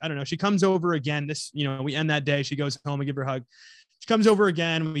where like, I don't know, she comes over again, we end that day. She goes home, I give her a hug. She comes over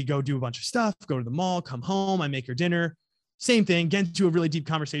again. We go do a bunch of stuff, go to the mall, come home. I make her dinner. Same thing, get into a really deep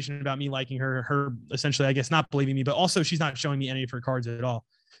conversation about me liking her essentially, I guess, not believing me, but also she's not showing me any of her cards at all.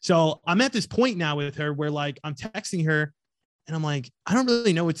 So I'm at this point now with her where like, I'm texting her and I'm like, I don't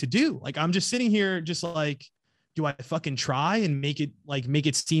really know what to do. Like, I'm just sitting here just like, do I fucking try and make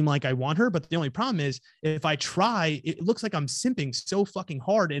it seem like I want her? But the only problem is if I try, it looks like I'm simping so fucking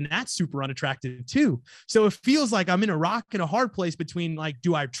hard and that's super unattractive too. So it feels like I'm in a rock and a hard place between like,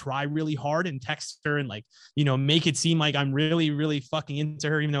 do I try really hard and text her and like, you know, make it seem like I'm really, really fucking into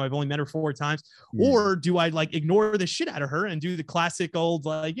her, even though I've only met her 4 times, or do I like ignore the shit out of her and do the classic old,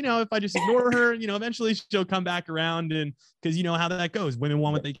 like, you know, if I just ignore her, you know, eventually she'll come back around and because you know how that goes. Women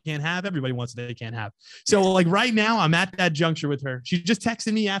want what they can't have. Everybody wants what they can't have. So like right now I'm at that juncture with her. She just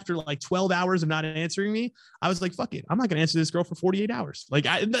texted me after like 12 hours of not answering me. I was like, fuck it. I'm not going to answer this girl for 48 hours. Like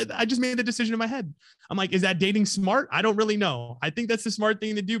I just made the decision in my head. I'm like, is that dating smart? I don't really know. I think that's the smart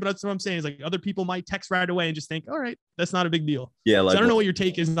thing to do, but that's what I'm saying is like other people might text right away and just think, all right, that's not a big deal. Yeah. Like, so I don't know what your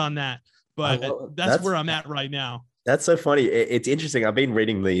take is on that, but that's where I'm at right now. That's so funny. It's interesting. I've been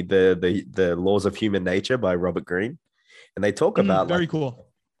reading the Laws of Human Nature by Robert Greene. And they talk about very cool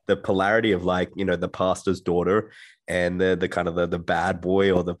the polarity of like, you know, the pastor's daughter and the kind of the bad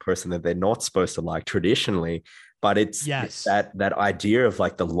boy or the person that they're not supposed to like traditionally. But it's that idea of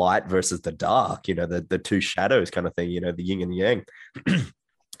like the light versus the dark, you know, the two shadows kind of thing, you know, the yin and the yang.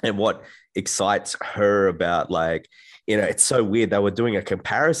 And what excites her about like, you know, it's so weird. They were doing a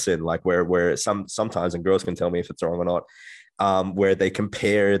comparison, like where sometimes, and girls can tell me if it's wrong or not, where they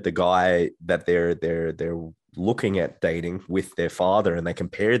compare the guy that they're looking at dating with their father and they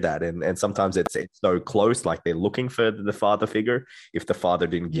compare that and sometimes it's so close, like they're looking for the father figure if the father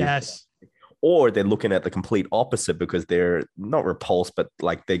didn't give or they're looking at the complete opposite because they're not repulsed, but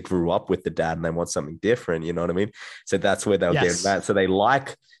like they grew up with the dad and they want something different. You know what I mean? So that's where they'll get that. So they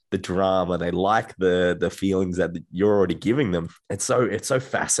like the drama, they like the feelings that you're already giving them. It's so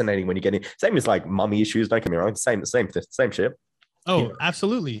fascinating when you get in. Same as like mummy issues. Don't get me wrong. Same shit. Oh,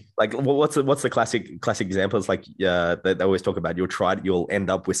 absolutely. Like, what's the classic example? It's like, they always talk about you'll end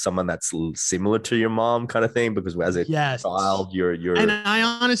up with someone that's similar to your mom, kind of thing, because as a child, you're. And I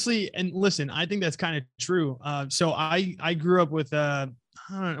honestly, and listen, I think that's kind of true. So I grew up with I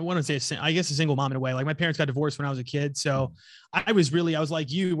don't want to say I guess a single mom in a way. Like my parents got divorced when I was a kid, so I was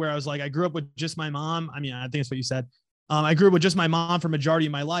like you, where I was like I grew up with just my mom. I mean, I think that's what you said. I grew up with just my mom for majority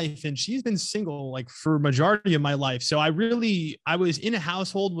of my life, and she's been single like for majority of my life. So I was in a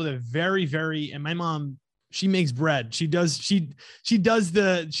household with a very, and my mom, she makes bread. She does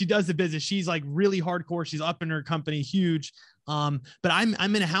the business. She's like really hardcore. She's up in her company, huge. But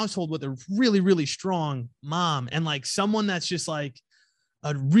I'm in a household with a really, really strong mom, and like someone that's just like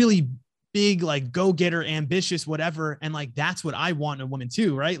a really big, like go-getter, ambitious, whatever. And like, that's what I want in a woman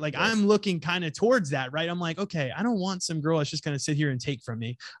too, right? Like I'm looking kind of towards that, right? I'm like, okay, I don't want some girl that's just going to sit here and take from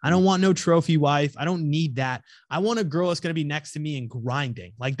me. I don't want no trophy wife. I don't need that. I want a girl that's going to be next to me and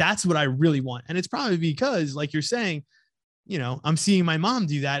grinding. Like, that's what I really want. And it's probably because, like you're saying, you know, I'm seeing my mom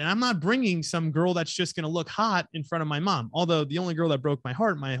do that, and I'm not bringing some girl that's just going to look hot in front of my mom. Although the only girl that broke my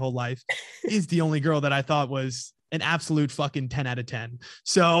heart my whole life is the only girl that I thought was an absolute fucking 10 out of 10.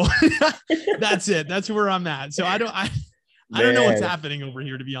 So that's it. That's where I'm at. So I don't know what's happening over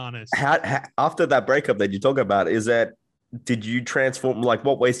here, to be honest. How, after that breakup that you talk about, did you transform? Like,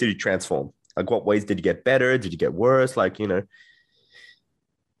 what ways did you transform? Like, what ways did you get better? Did you get worse? Like, you know?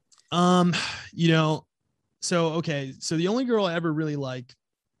 So the only girl I ever really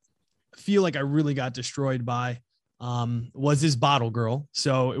feel like I really got destroyed by, was this bottle girl.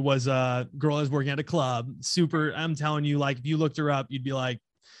 So it was a girl that was working at a club. Super. I'm telling you, like, if you looked her up, you'd be like,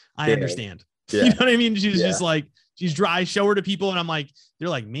 I understand. Yeah. You know what I mean? She's just like, she's dry. I show her to people, and I'm like, they're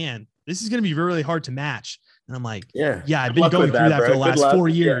like, man, this is going to be really hard to match. And I'm like, yeah, I've been going through that for the last 4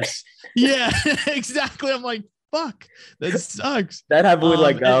 years. Yeah, exactly. I'm like, fuck, that sucks. That happened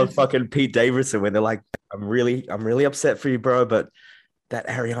with fucking Pete Davidson, when they're like, I'm really upset for you, bro, but that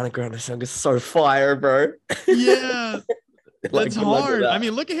Ariana Grande song is so fire, bro. Yeah, that's hard. I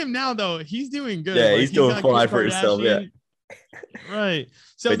mean, look at him now, though. He's doing good. Yeah, he's doing fine for himself. Yeah, right.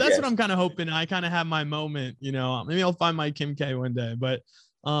 So that's what I'm kind of hoping. I kind of have my moment, you know. Maybe I'll find my Kim K one day. But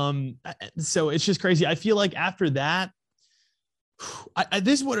so it's just crazy. I feel like after that,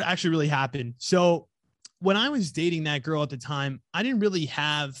 this is what actually really happened. So when I was dating that girl at the time, I didn't really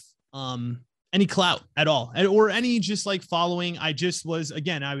have any clout at all, or any just like following. I just was,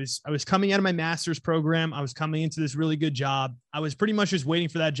 again, I was coming out of my master's program. I was coming into this really good job. I was pretty much just waiting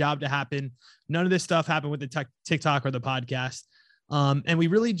for that job to happen. None of this stuff happened with the TikTok or the podcast. And we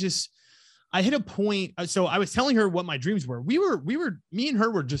really I hit a point. So I was telling her what my dreams were. Me and her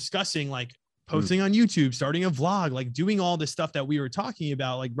were discussing like posting on YouTube, starting a vlog, like doing all the stuff that we were talking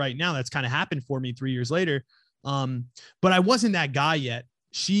about, like right now. That's kind of happened for me 3 years later. But I wasn't that guy yet.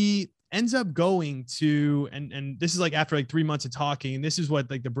 She ends up going to, and this is like after like 3 months of talking, and this is what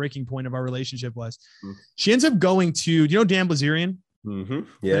like the breaking point of our relationship was. She ends up going to, you know, Dan Blazerian? Mm-hmm.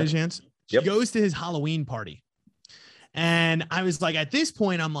 Yeah. Chance? She goes to his Halloween party. And I was like, at this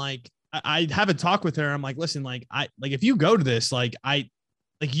point, I'm like, I have a talk with her. I'm like, listen, like, if you go to this,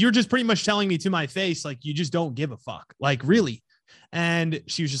 you're just pretty much telling me to my face, like, you just don't give a fuck, like, really. And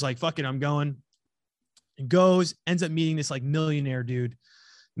she was just like, fuck it, I'm going. And goes, ends up meeting this like millionaire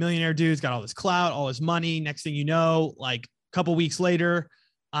dude's got all this clout, all this money. Next thing you know, like a couple weeks later,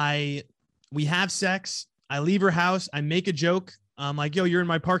 we have sex. I leave her house. I make a joke. I'm like, yo, you're in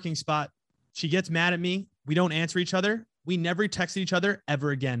my parking spot. She gets mad at me. We don't answer each other. We never texted each other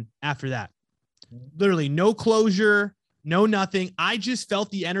ever again after that. Literally no closure, no nothing. I just felt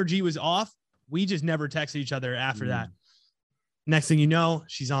the energy was off. We just never texted each other after that. Next thing you know,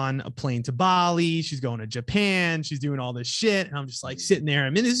 she's on a plane to Bali. She's going to Japan. She's doing all this shit. And I'm just like sitting there. I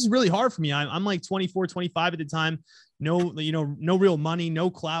mean, this is really hard for me. I'm like 24, 25 at the time. No real money,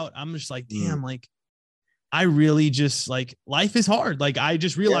 no clout. I'm just like, damn, like, I really just like, life is hard. Like, I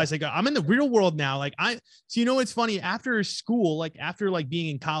just realized like I'm in the real world now. Like so you know, it's funny, after school, like after like being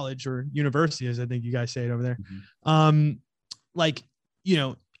in college or university, as I think you guys say it over there. Like, you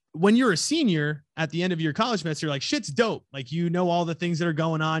know, when you're a senior at the end of your college semester, like shit's dope. Like, you know, all the things that are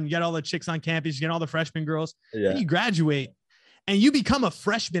going on, you get all the chicks on campus, you get all the freshman girls, then you graduate and you become a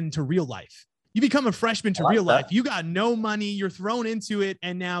freshman to real life. You become a freshman to real life. You got no money. You're thrown into it.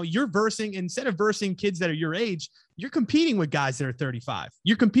 And now you're instead of versing kids that are your age, you're competing with guys that are 35.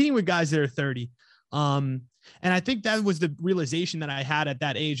 You're competing with guys that are 30. And I think that was the realization that I had at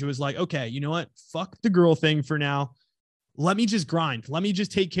that age. It was like, okay, you know what? Fuck the girl thing for now. Let me just grind. Let me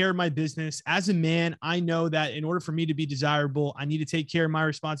just take care of my business. As a man, I know that in order for me to be desirable, I need to take care of my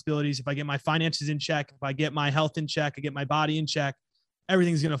responsibilities. If I get my finances in check, if I get my health in check, I get my body in check,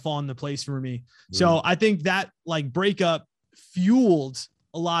 everything's going to fall into place for me. So I think that like breakup fueled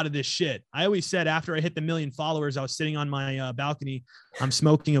a lot of this shit. I always said after I hit the 1 million followers, I was sitting on my balcony. I'm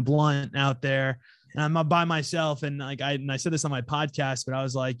smoking a blunt out there and I'm by myself. And like, I said this on my podcast, but I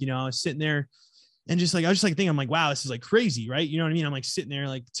was like, I was sitting there and I was just like thinking, I'm like, wow, this is like crazy. Right. You know what I mean? I'm like sitting there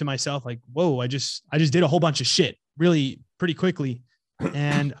like to myself, like, whoa, I just did a whole bunch of shit really pretty quickly.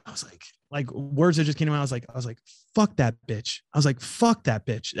 And I was like words that just came to mind. I was like, fuck that bitch. I was like, fuck that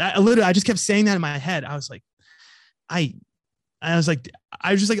bitch. I just kept saying that in my head. I was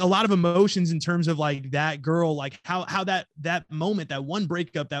just like a lot of emotions in terms of like that girl, like how that moment, that one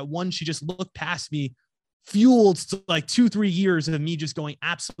breakup, that one, she just looked past me, fueled like 2-3 years of me just going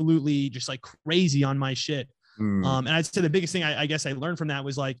absolutely just like crazy on my shit. And I'd say the biggest thing I guess I learned from that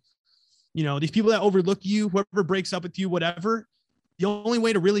was like, these people that overlook you, whoever breaks up with you, whatever, the only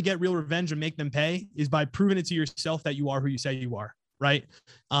way to really get real revenge and make them pay is by proving it to yourself that you are who you say you are. Right.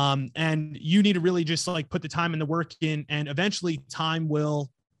 And you need to really just like put the time and the work in, and eventually time will,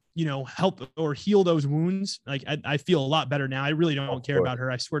 help or heal those wounds. Like I feel a lot better now. I really don't care about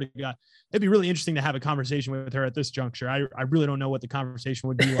her. I swear to God, it'd be really interesting to have a conversation with her at this juncture. I really don't know what the conversation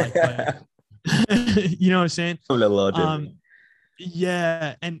would be like, but you know what I'm saying?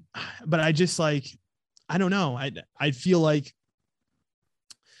 Yeah. But I just like, I don't know. I feel like,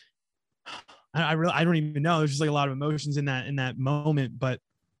 I don't even know. There's just like a lot of emotions in that moment, but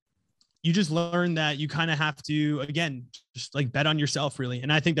you just learn that you kind of have to, again, just like bet on yourself really.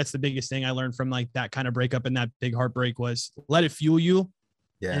 And I think that's the biggest thing I learned from like that kind of breakup and that big heartbreak was let it fuel you.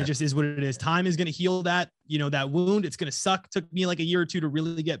 Yeah. And it just is what it is. Time is going to heal that, that wound. It's going to suck. Took me like a year or two to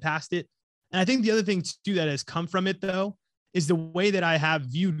really get past it. And I think the other thing too, that has come from it though, is the way that I have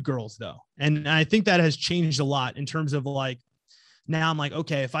viewed girls though. And I think that has changed a lot in terms of like, now I'm like,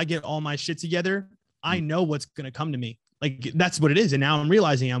 okay, if I get all my shit together, I know what's going to come to me. Like, that's what it is. And now I'm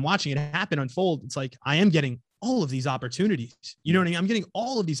realizing, I'm watching it happen, unfold. It's like, I am getting all of these opportunities. You know what I mean? I'm getting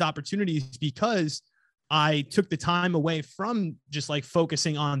all of these opportunities because I took the time away from just like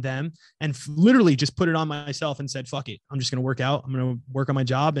focusing on them and literally just put it on myself and said, fuck it. I'm just going to work out. I'm going to work on my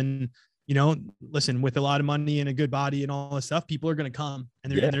job. And, listen, with a lot of money and a good body and all this stuff, people are going to come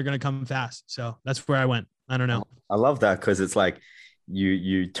and they're going to come fast. So that's where I went. I don't know. I love that because it's like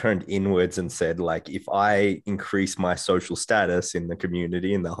you turned inwards and said, like, if I increase my social status in the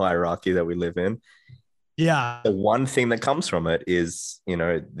community, in the hierarchy that we live in, the one thing that comes from it is,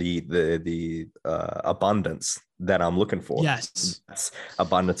 the abundance that I'm looking for. Yes. That's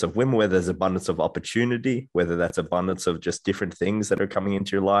abundance of women, whether there's abundance of opportunity, whether that's abundance of just different things that are coming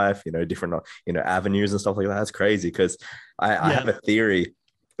into your life, different, avenues and stuff like that. That's crazy because I have a theory.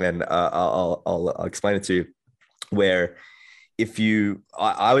 And I'll explain it to you, where if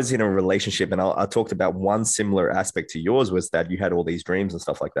I was in a relationship and I talked about one similar aspect to yours was that you had all these dreams and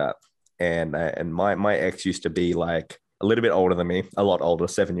stuff like that. And my ex used to be like a little bit older than me, a lot older,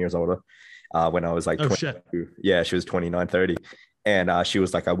 7 years older, when I was like, 22. Yeah, she was 29, 30. And she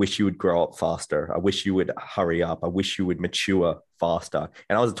was like, I wish you would grow up faster. I wish you would hurry up. I wish you would mature faster.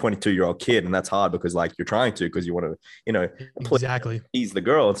 And I was a 22-year-old kid. And that's hard because like you're trying to, because you want to, exactly ease the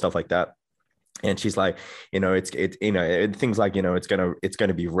girl and stuff like that. And she's like, it's things like, it's going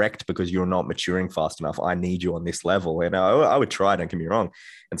to be wrecked because you're not maturing fast enough. I need you on this level. And I would try, don't get me wrong.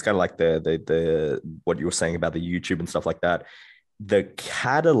 And it's kind of like the what you were saying about the YouTube and stuff like that. The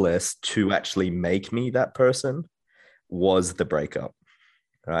catalyst to actually make me that person was the breakup,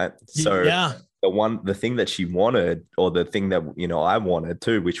 right? So the thing that she wanted, or the thing that I wanted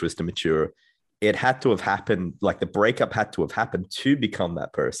too, which was to mature, it had to have happened. Like the breakup had to have happened to become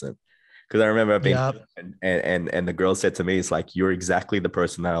that person. Because I remember being and the girl said to me, "It's like you're exactly the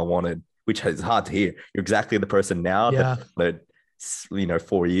person that I wanted," which is hard to hear. You're exactly the person now that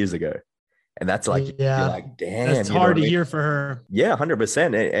 4 years ago. And that's like, you're like, damn, it's hard to hear for her. Yeah,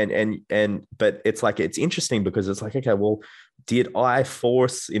 100%. But it's like, it's interesting because it's like, okay, well, did I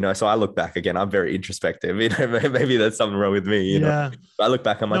force, so I look back again, I'm very introspective. Maybe there's something wrong with me. I look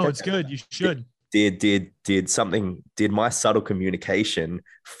back, I'm like, no, it's good. You should. Did my subtle communication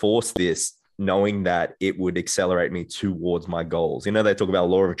force this, knowing that it would accelerate me towards my goals? They talk about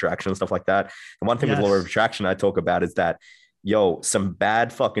law of attraction and stuff like that. And one thing with law of attraction I talk about is that yo, some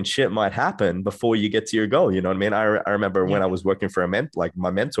bad fucking shit might happen before you get to your goal. You know what I mean? I remember when I was working for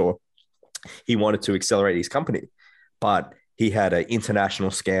my mentor, he wanted to accelerate his company, but he had an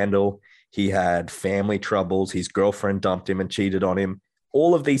international scandal. He had family troubles. His girlfriend dumped him and cheated on him.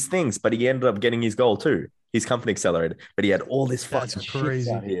 All of these things, but he ended up getting his goal too. His company accelerated, but he had all this fucking shit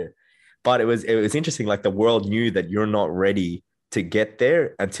out here. But it was interesting. Like the world knew that you're not ready to get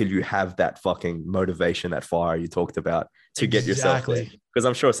there until you have that fucking motivation, that fire you talked about to get yourself there. Because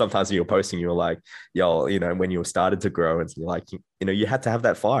I'm sure sometimes when you're posting, you're like, yo, you know, when you started to grow, and you're like, you know, you had to have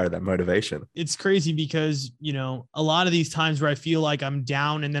that fire, that motivation. It's crazy because, you know, a lot of these times where I feel like I'm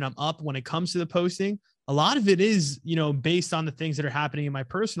down and then I'm up when it comes to the posting, a lot of it is, you know, based on the things that are happening in my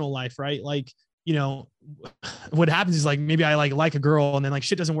personal life, right? Like, you know, what happens is like, maybe I like a girl and then like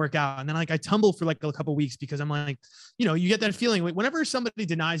shit doesn't work out. And then like I tumble for like a couple of weeks because I'm like, you know, you get that feeling whenever somebody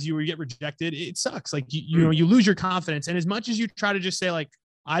denies you or you get rejected, it sucks. Like, you know, you lose your confidence. And as much as you try to just say like,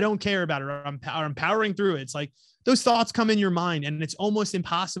 I don't care about it, or I'm powering through it, it's like those thoughts come in your mind and it's almost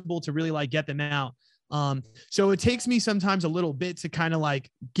impossible to really like get them out. So it takes me sometimes a little bit to kind of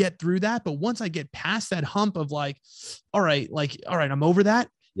like get through that. But once I get past that hump of like, all right, I'm over that.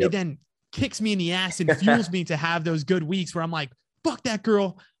 It then kicks me in the ass and fuels me to have those good weeks where I'm like, fuck that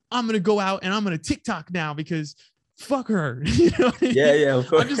girl. I'm going to go out and I'm going to TikTok now because fuck her. You know what I mean? Yeah, of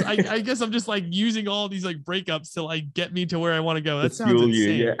course. I guess I'm just like using all these like breakups to like get me to where I want to go. That sounds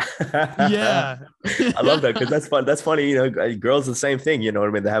insane. Yeah. I love that because that's fun. That's funny. You know, girls the same thing. You know what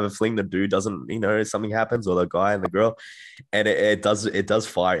I mean? They have a fling. The dude doesn't. You know, something happens, or the guy and the girl, and it does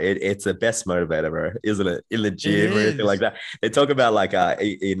fire. It's the best motivator, bro, isn't it? In the gym or anything like that. They talk about like I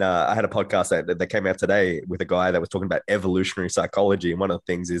had a podcast that came out today with a guy that was talking about evolutionary psychology, and one of the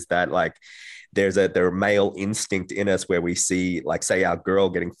things is that like there's a male instinct in us where we see, like, say our girl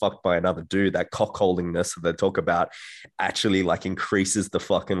getting fucked by another dude, that cockholdingness that they talk about actually like increases the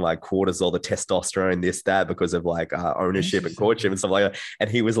fucking like cortisol, the testosterone, this, that, because of like ownership and courtship and stuff like that. And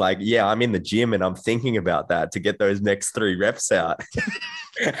he was like, yeah, I'm in the gym and I'm thinking about that to get those next 3 reps out.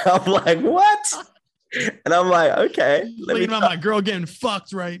 I'm like, what? And I'm like, okay, thinking about my girl getting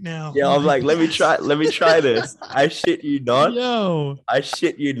fucked right now. Yeah, I'm like, let me try this. I shit you not. Yo, I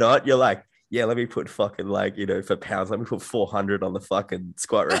shit you not. You're like, yeah, let me put fucking like, you know, for pounds, let me put 400 on the fucking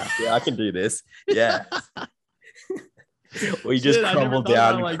squat rack. Yeah, I can do this. Yeah. Or you just crumble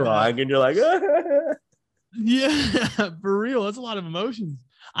down like crying that. And you're like, ah. Yeah, for real. That's a lot of emotions.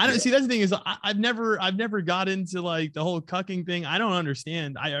 I don't see. That's the thing is I've never got into like the whole cucking thing. I don't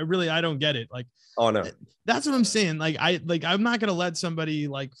understand. I really don't get it. Like, oh no, that's what I'm saying. Like I'm not gonna let somebody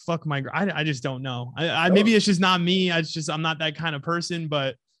like fuck my. I just don't know. Maybe it's just not me. I'm not that kind of person.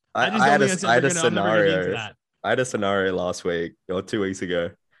 But I had a scenario last week or 2 weeks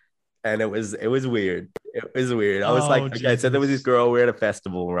ago, and it was weird. It was weird. I was like, okay, Jesus. So there was this girl. We're at a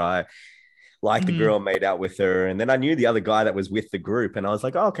festival, right? Like the girl made out with her. And then I knew the other guy that was with the group. And I was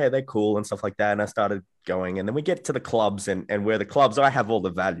like, oh, okay, they're cool and stuff like that. And I started going. And then we get to the clubs and where the clubs, I have all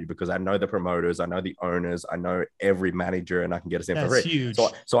the value because I know the promoters, I know the owners, I know every manager, and I can get us in for free. Huge.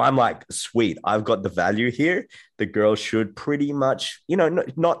 So I'm like, sweet, I've got the value here. The girl should pretty much, you know,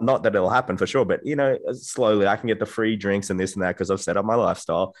 not that it'll happen for sure, but, you know, slowly I can get the free drinks and this and that because I've set up my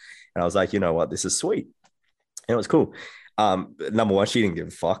lifestyle. And I was like, you know what, this is sweet. And it was cool. Number one, she didn't give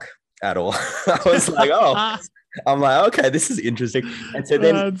a fuck at all. I was like, oh, I'm like, okay, this is interesting. And so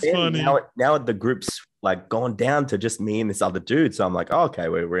then now the group's like gone down to just me and this other dude. So I'm like, oh, okay,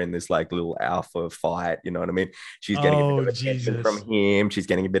 we're in this like little alpha fight. You know what I mean? She's getting a bit of attention from him. She's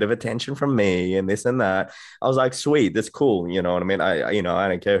getting a bit of attention from me and this and that. I was like, sweet, that's cool. You know what I mean? I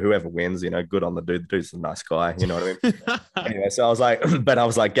don't care whoever wins, you know, good on the dude. The dude's a nice guy. You know what I mean? Anyway, so I was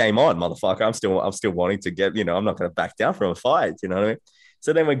like, game on, motherfucker. I'm still wanting to get, you know, I'm not going to back down from a fight. You know what I mean?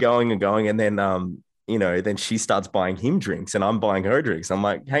 So then we're going, and then, you know, then she starts buying him drinks and I'm buying her drinks. I'm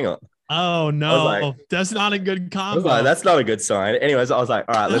like, hang on. Oh no, like, that's not a good combo. Like, that's not a good sign. Anyways, I was like,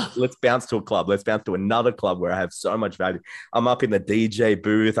 all right, let's bounce to a club. Let's bounce to another club where I have so much value. I'm up in the DJ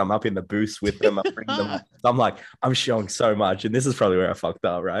booth. I'm up in the booths with them. I'm like, I'm showing so much. And this is probably where I fucked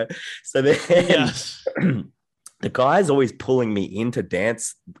up, right? So then the guy's always pulling me into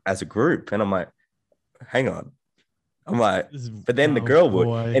dance as a group. And I'm like, hang on. I'm like, but then the girl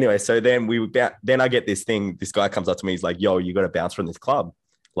would. Anyway, so then then I get this thing. This guy comes up to me. He's like, yo, you got to bounce from this club.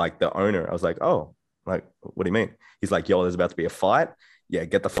 Like the owner. I was like, oh, like, what do you mean? He's like, yo, there's about to be a fight. Yeah,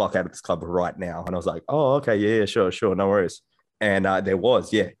 get the fuck out of this club right now. And I was like, oh, okay. Yeah, sure. No worries. And there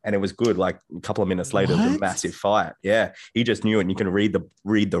was, yeah. And it was good. Like a couple of minutes later, it was a massive fight. Yeah. He just knew it. And you can read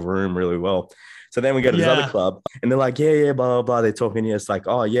the room really well. So then we go to this other club and they're like, yeah, blah, blah, blah. They're talking to you. It's like,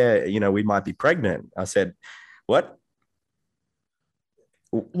 oh yeah, you know, we might be pregnant. I said, what?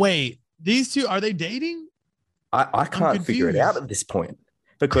 Wait, these two, are they dating? I can't figure it out at this point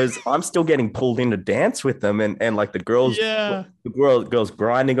because I'm still getting pulled in to dance with them, and like the girls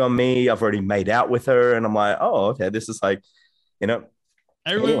grinding on me. I've already made out with her, and I'm like, oh, okay, this is like, you know.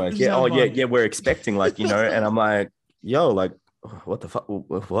 Anyways, yeah, oh yeah, we're expecting like, you know, and I'm like, yo, like, what the fuck,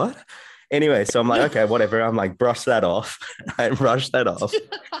 what? Anyway, so I'm like, okay, whatever. I'm like, brush that off. I brush that off.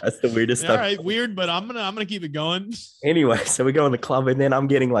 That's the weirdest stuff. All right, weird, but I'm gonna keep it going. Anyway, so we go in the club, and then I'm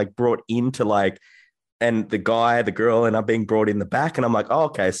getting like brought into like, and the guy, the girl, and I'm being brought in the back, and I'm like, oh,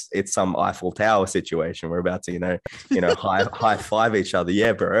 okay, it's some Eiffel Tower situation. We're about to, you know, high five each other,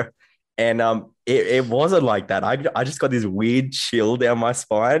 yeah, bro. And it wasn't like that. I just got this weird chill down my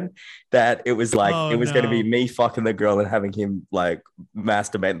spine that it was like it was going to be me fucking the girl and having him like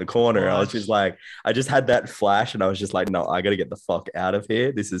masturbate in the corner. I was just like, I just had that flash, and I was just like, no, I got to get the fuck out of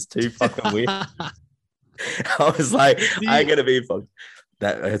here. This is too fucking weird. I was like, I got to be fucked.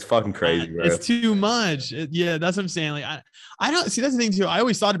 That it's fucking crazy, bro. It's too much. Yeah, that's what I'm saying. Like, I don't see, that's the thing too. I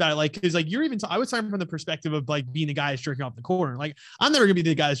always thought about it, like, because like you're even. I was talking from the perspective of like being the guy that's jerking off in the corner. Like, I'm never gonna be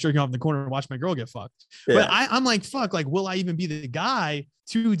the guy that's jerking off in the corner and watch my girl get fucked. Yeah. But I'm like, fuck. Like, will I even be the guy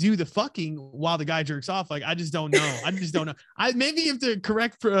to do the fucking while the guy jerks off? Like, I just don't know. I just don't know. Maybe if the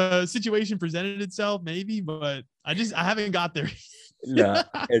correct situation presented itself, maybe, but I haven't got there. No,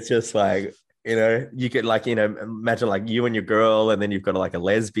 it's just like. You know, you could like, you know, imagine like you and your girl, and then you've got like a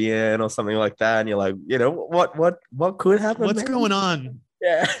lesbian or something like that. And you're like, you know, what could happen? What's going on?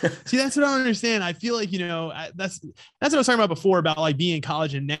 Yeah. See, that's what I don't understand. I feel like, you know, that's what I was talking about before about like being in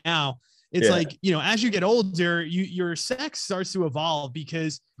college, and now it's like, you know, as you get older, your sex starts to evolve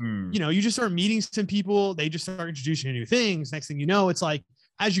because, you know, you just start meeting some people. They just start introducing you to new things. Next thing you know, it's like,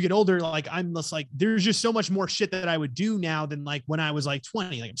 as you get older, like I'm less like, there's just so much more shit that I would do now than like when I was like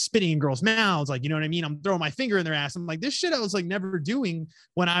 20, like I'm spitting in girls' mouths. Like, you know what I mean? I'm throwing my finger in their ass. I'm like, this shit I was like never doing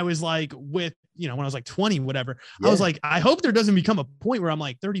when I was like with, you know, when I was like 20, whatever. Yeah. I was like, I hope there doesn't become a point where I'm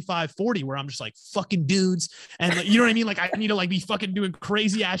like 35, 40, where I'm just like fucking dudes. And like, you know what I mean? Like I need to like be fucking doing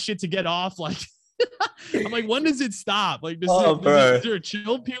crazy ass shit to get off. Like, I'm like, when does it stop? Like, is there a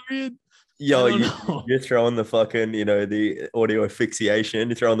chill period? Yo, you're throwing the fucking, you know, the audio asphyxiation.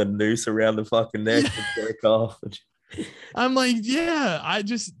 You're throwing the noose around the fucking neck to jerk off. I'm like, yeah, I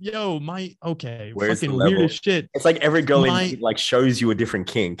just, where's fucking weird as shit. It's like every girl like shows you a different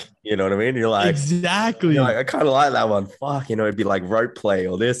kink. You know what I mean? You're like, exactly. You're like, I kind of like that one. Fuck, you know, it'd be like rope play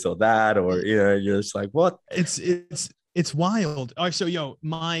or this or that, or you know, you're just like, what? It's wild. All right, so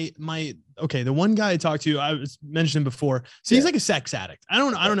the one guy I talked to, I was mentioning before. So he's like a sex addict. I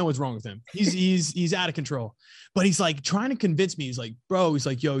don't know what's wrong with him. He's out of control. But he's like trying to convince me. He's like, bro, he's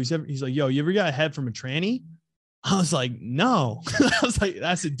like, yo, you ever got a head from a tranny? I was like, no. I was like,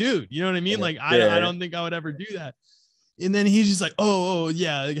 that's a dude. You know what I mean? Like, I don't think I would ever do that. And then he's just like, oh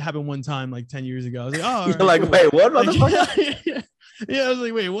yeah, it happened one time like 10 years ago. I was like, oh, you're like, cool. Wait, what, motherfucker? Yeah, I was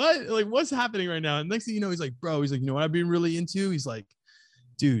like, wait, what? Like, what's happening right now? And next thing you know, he's like, bro, he's like, you know what I've been really into? He's like,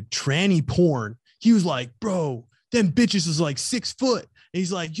 dude, tranny porn. He was like, bro, them bitches is like 6 foot. And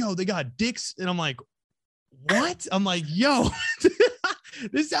he's like, yo, they got dicks. And I'm like, what? I'm like, yo,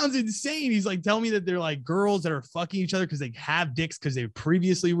 this sounds insane. He's like, tell me that they're like girls that are fucking each other because they have dicks because they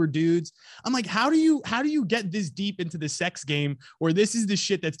previously were dudes. I'm like, how do you get this deep into the sex game where this is the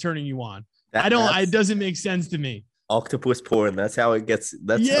shit that's turning you on? It doesn't make sense to me. Octopus porn. That's how it gets.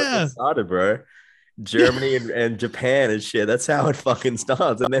 That's how it gets started, bro. Germany and Japan and shit. That's how it fucking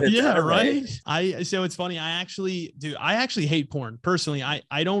starts. And then right. So it's funny. I actually hate porn personally.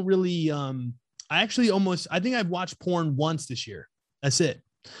 I don't really. I think I've watched porn once this year. That's it.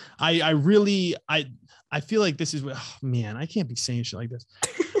 I feel like this is what. Oh, man, I can't be saying shit like this.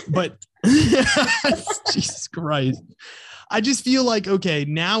 But Jesus Christ. I just feel like, okay,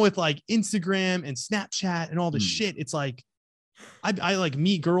 now with like Instagram and Snapchat and all this shit, it's like, I like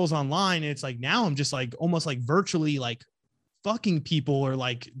meet girls online, and it's like, now I'm just like, almost like virtually like fucking people or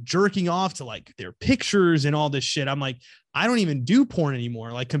like jerking off to like their pictures and all this shit. I'm like, I don't even do porn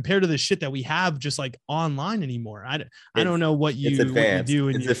anymore. Like compared to the shit that we have just like online anymore. I don't know what you do.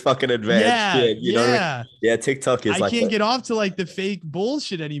 It's a fucking advanced shit. You know what I mean? Yeah. TikTok is I can't get off to like the fake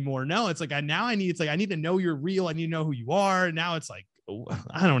bullshit anymore. No, it's like, I need to know you're real. I need to know who you are. Now it's like,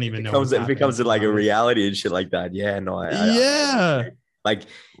 I don't even know. It becomes like a reality and shit like that. Yeah. No. Like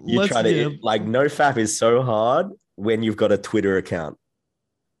you try to like NoFap is so hard when you've got a Twitter account.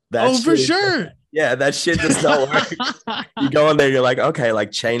 For sure. Yeah, that shit does not work. You go on there, you're like, okay,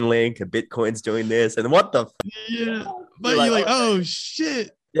 like Chainlink, Bitcoin's doing this, and what the? Yeah, but you're like, oh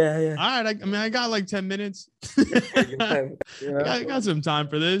shit. Yeah. All right, I got like 10 minutes. I got some time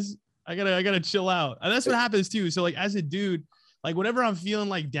for this. I gotta chill out, and that's what happens too. So like, as a dude, like whenever I'm feeling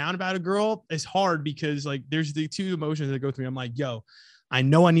like down about a girl, it's hard because like there's the two emotions that go through me. I'm like, yo, I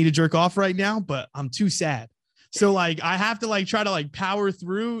know I need to jerk off right now, but I'm too sad. So like I have to like try to like power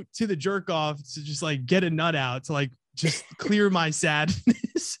through to the jerk off to just like get a nut out to like just clear my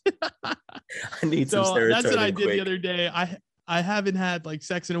sadness. I need some serotonin. That's what I did quick. the other day. I haven't had like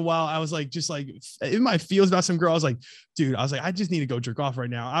sex in a while. I was like, just like in my feels about some girl. I was like, dude, I just need to go jerk off right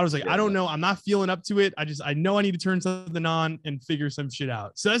now. I was like, I don't know. I'm not feeling up to it. I know I need to turn something on and figure some shit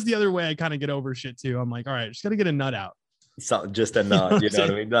out. So that's the other way I kind of get over shit too. I'm like, all right, just got to get a nut out. So, just a nut, you know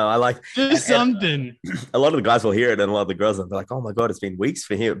what I mean? No, I like just something. A lot of the guys will hear it, and a lot of the girls will be like, "Oh my god, it's been weeks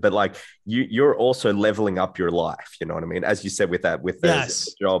for him." But like, you're also leveling up your life. You know what I mean? As you said, with that, with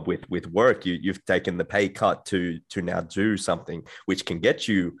the job, with work, you've taken the pay cut to now do something which can get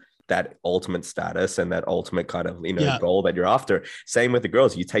you that ultimate status and that ultimate kind of goal that you're after. Same with the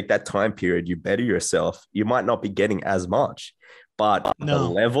girls. You take that time period, you better yourself. You might not be getting as much, but the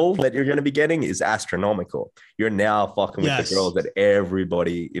level that you're going to be getting is astronomical. You're now fucking with the girls that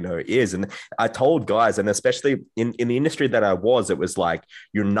everybody, is. And I told guys, and especially in the industry that I was, it was like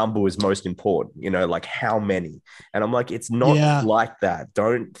your number was most important, like how many. And I'm like, it's not like that.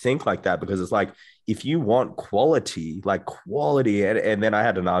 Don't think like that, because it's like, if you want quality, and then I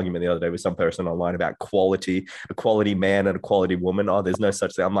had an argument the other day with some person online about quality, a quality man and a quality woman. Oh, there's no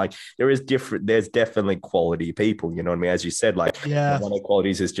such thing. I'm like, there's definitely quality people, you know what I mean? As you said, like one of the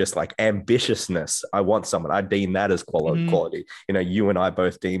qualities is just like ambitiousness. I want someone, I deem that as quality. You and I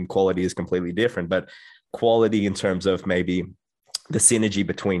both deem quality is completely different, but quality in terms of maybe the synergy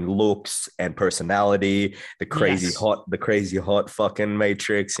between looks and personality, the crazy hot fucking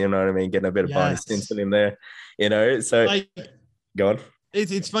Matrix, you know what I mean? Getting a bit of Barney Stinson in there, so like, go on.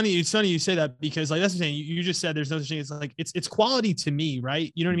 It's funny you say that, because like that's the thing you just said. There's no such thing. It's like it's quality to me,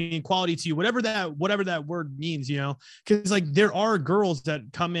 right? You know what I mean? Quality to you, whatever that word means, because like there are girls that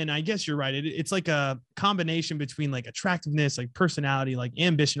come in. I guess you're right. It's like a combination between like attractiveness, like personality, like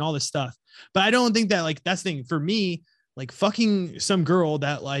ambition, all this stuff. But I don't think that like that's the thing for me. Like fucking some girl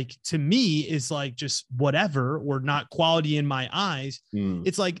that like to me is like just whatever or not quality in my eyes.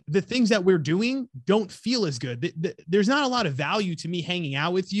 It's like the things that we're doing don't feel as good. There's not a lot of value to me hanging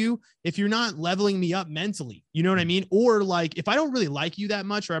out with you if you're not leveling me up mentally. You know what I mean? Or like if I don't really like you that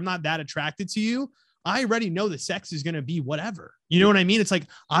much, or I'm not that attracted to you, I already know the sex is going to be whatever. You know what I mean? It's like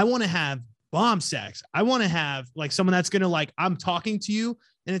I want to have bomb sex. I want to have like someone that's going to like, I'm talking to you,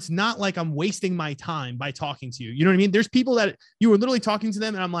 and it's not like I'm wasting my time by talking to you. You know what I mean? There's people that you were literally talking to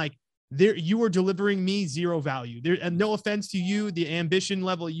them, and I'm like, you are delivering me zero value. And no offense to you, the ambition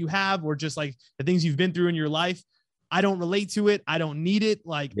level you have, or just like the things you've been through in your life. I don't relate to it. I don't need it.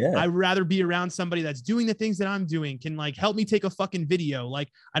 Like, I'd rather be around somebody that's doing the things that I'm doing, can like help me take a fucking video. Like,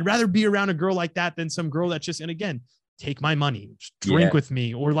 I'd rather be around a girl like that than some girl that's just, and again, take my money, drink with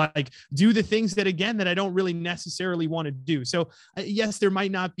me, or like do the things that I don't really necessarily want to do. So yes, there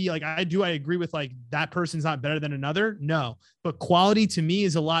might not be like, I agree with like that person's not better than another. No, but quality to me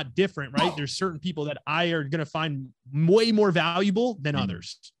is a lot different, right? There's certain people that I are going to find way more valuable than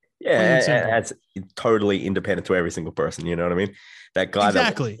others. Yeah. And that's totally independent to every single person. You know what I mean? That guy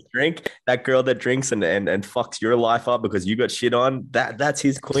that drink, that girl that drinks and fucks your life up because you got shit on, that's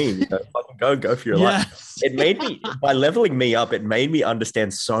his queen. Fucking go for your life. It made me, by leveling me up, it made me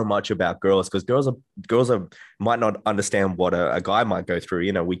understand so much about girls, because girls might not understand what a guy might go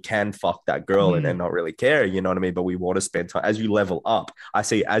through. We can fuck that girl and not really care, you know what I mean? But we want to spend time. As you level up, I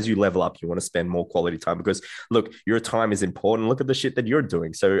see, as you level up, you want to spend more quality time, because look, your time is important. Look at the shit that you're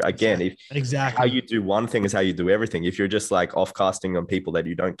doing. So again, how you do one thing is how you do everything. If you're just like off casting on people that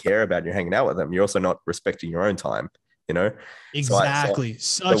you don't care about, you're hanging out with them, you're also not respecting your own time. Exactly.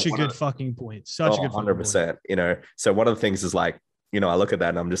 Such a good fucking point. Such a good 100%. So one of the things is like, I look at that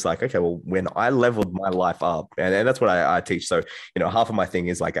and I'm just like, okay, well, when I leveled my life up, and that's what I teach. So, half of my thing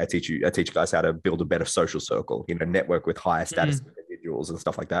is like, I teach guys how to build a better social circle, network with higher status individuals and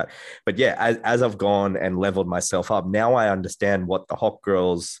stuff like that. But yeah, as I've gone and leveled myself up, now I understand what the hot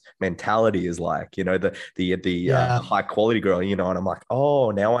girl's mentality is like, the high quality girl, and I'm like,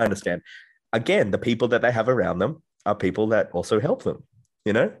 oh, now I understand. Again, the people that they have around them are people that also help them,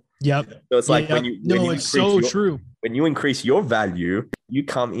 Yep. So it's like true. When you increase your value, you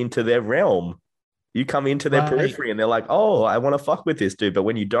come into their realm, you come into their periphery, and they're like, oh, I want to fuck with this dude. But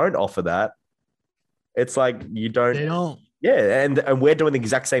when you don't offer that, it's like they don't. Yeah. And we're doing the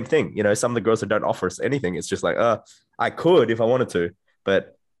exact same thing. Some of the girls that don't offer us anything, it's just like, I could if I wanted to,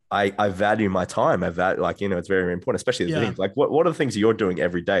 but I value my time. It's very, very important, especially the things like what are the things you're doing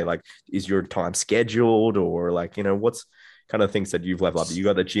every day? Like, is your time scheduled, or like, what's kind of things that you've leveled up? You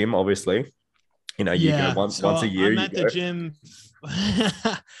got the gym, obviously. You know, you go once a year. I'm at the gym.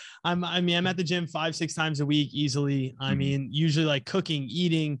 I'm at the gym 5-6 times a week easily. I mean, usually like cooking,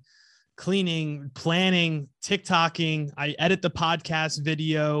 eating, cleaning, planning, TikToking. I edit the podcast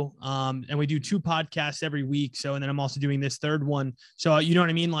video. And we do 2 podcasts every week. So, and then I'm also doing this third one. So, you know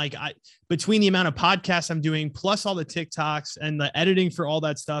what I mean? Like between the amount of podcasts I'm doing, plus all the TikToks and the editing for all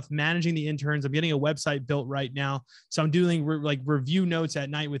that stuff, managing the interns, I'm getting a website built right now. So I'm doing review notes at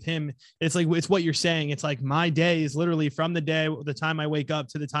night with him. It's like, it's what you're saying. It's like my day is literally from the time I wake up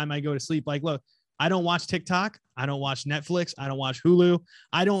to the time I go to sleep. Like, look, I don't watch TikTok. I don't watch Netflix. I don't watch Hulu.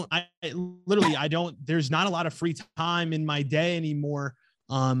 I don't, there's not a lot of free time in my day anymore.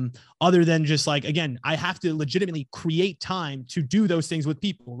 Other than just like, again, I have to legitimately create time to do those things with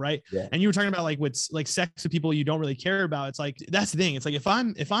people. Right. Yeah. And you were talking about like with like sex with people you don't really care about. It's like, that's the thing. It's like, if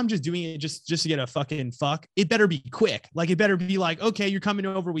I'm just doing it just to get a fucking fuck, it better be quick. Like it better be like, okay, you're coming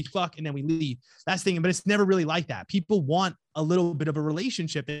over, we fuck, and then we leave. That's the thing. But it's never really like that. People want a little bit of a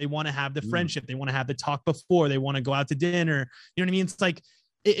relationship. They want to have the friendship. They want to have the talk before they want to go out to dinner. You know what I mean? It's like,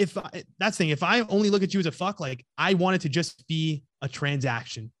 that's the thing. If I only look at you as a fuck, like I want it to just be a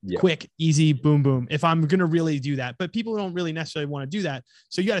transaction, quick, easy, boom, boom. If I'm going to really do that, but people don't really necessarily want to do that.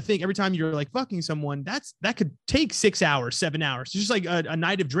 So you got to think every time you're like fucking someone, that could take 6 hours, 7 hours. It's just like a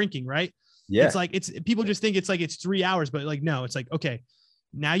night of drinking, right? Yeah. It's like, people just think it's like, it's 3 hours, but like, no, it's like, okay,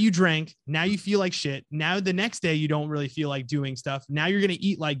 now you drank, now you feel like shit. Now the next day you don't really feel like doing stuff. Now you're going to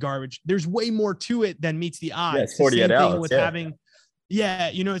eat like garbage. There's way more to it than meets the eye. Yeah, it's 48 hours. With having,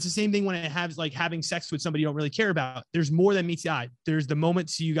 you know, it's the same thing when it has like having sex with somebody you don't really care about. There's more than meets the eye. There's the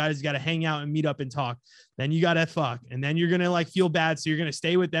moments you guys got to hang out and meet up and talk. Then you got to fuck. And then you're going to like feel bad. So you're going to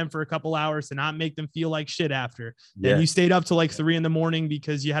stay with them for a couple hours to not make them feel like shit after. Then you stayed up till like 3 a.m.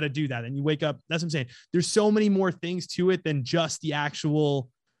 because you had to do that. And you wake up. That's what I'm saying. There's so many more things to it than just the actual,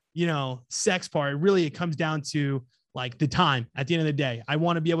 you know, sex part. Really, it comes down to like the time at the end of the day. I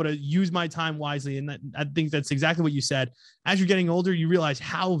want to be able to use my time wisely. And I think that's exactly what you said. As you're getting older, you realize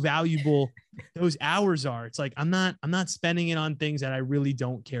how valuable those hours are. It's like, I'm not spending it on things that I really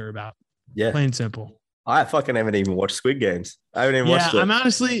don't care about. Yeah. Plain and simple. I fucking haven't even watched Squid Games. I haven't even watched it. I'm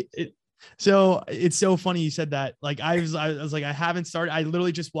honestly, so it's so funny you said that. Like I was like, I haven't started. I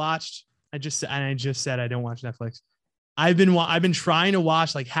literally just watched, I just said I don't watch Netflix. I've been trying to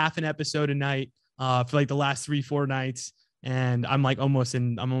watch like half an episode a night for like the last 3-4 nights. And I'm almost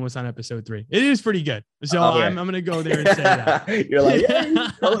on episode 3. It is pretty good. So I'm going to go there and say that. You're like,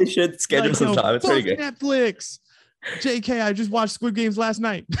 yeah, holy shit, schedule like, some time. It's pretty good. Netflix. JK, I just watched Squid Games last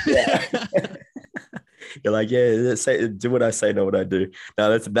night. Yeah. You're like, yeah, do what I say, know what I do.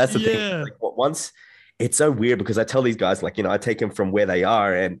 No, that's the thing. Like, once it's so weird because I tell these guys, like, you know, I take them from where they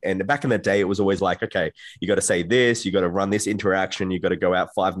are. And back in the day, it was always like, okay, you got to say this, you got to run this interaction, you got to go out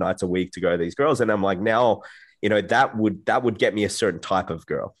 5 nights a week to go to these girls. And I'm like, now, you know, that would get me a certain type of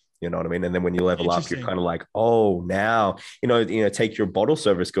girl. You know what I mean? And then when you level up, you're kind of like, oh, now, you know, take your bottle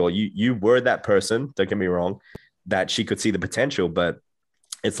service girl. You were that person, don't get me wrong, that she could see the potential, but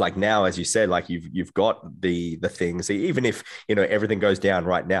it's like now, as you said, like you've got the things, even if, you know, everything goes down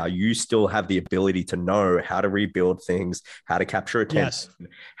right now, you still have the ability to know how to rebuild things, how to capture attention,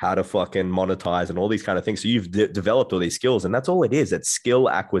 how to fucking monetize and all these kind of things. So you've developed all these skills, and that's all it is. It's skill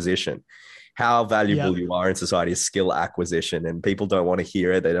acquisition. How valuable you are in society is skill acquisition, and people don't want to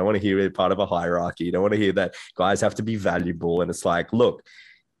hear it. They don't want to hear it part of a hierarchy. You don't want to hear that guys have to be valuable. And it's like, look,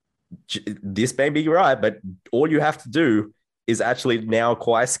 this may be right, but all you have to do is actually now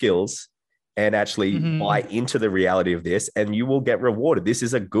acquire skills and actually buy into the reality of this, and you will get rewarded. This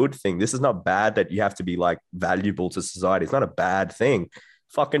is a good thing. This is not bad that you have to be like valuable to society. It's not a bad thing.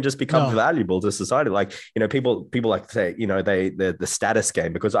 Fucking just become valuable to society. Like, you know, people like to say, you know, the status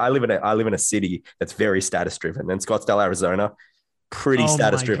game, because I live in a city that's very status driven, and Scottsdale, Arizona, pretty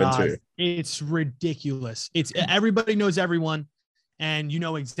status driven too. It's ridiculous. It's everybody knows everyone, and you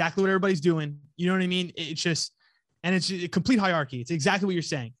know exactly what everybody's doing. You know what I mean? It's just, and it's a complete hierarchy. It's exactly what you're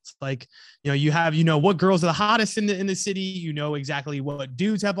saying. It's like, you know, you have, you know, what girls are the hottest in the city. You know exactly what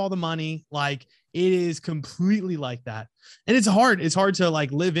dudes have all the money. Like, it is completely like that. And it's hard. It's hard to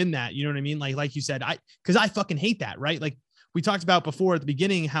like live in that. You know what I mean? Like you said, because I fucking hate that, right? Like we talked about before at the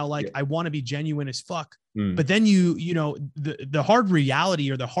beginning, how like I want to be genuine as fuck. But then you know, the hard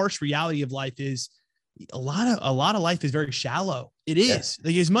reality or the harsh reality of life is a lot of life is very shallow. It is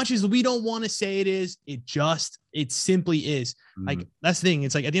like, as much as we don't want to say it is, it simply is. Like, that's the thing.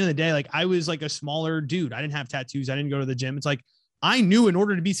 It's like, at the end of the day, like I was like a smaller dude. I didn't have tattoos. I didn't go to the gym. It's like, I knew in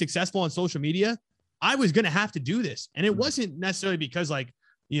order to be successful on social media, I was going to have to do this. And it wasn't necessarily because like,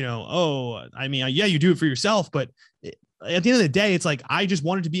 you know, oh, I mean, yeah, you do it for yourself, but at the end of the day, it's like, I just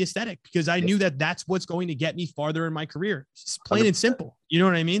wanted to be aesthetic because I knew that that's what's going to get me farther in my career. It's plain 100%. And simple. You know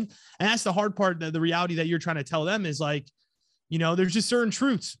what I mean? And that's the hard part. The reality that you're trying to tell them is like, you know, there's just certain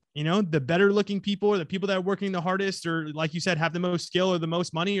truths, you know, the better looking people or the people that are working the hardest, or like you said, have the most skill or the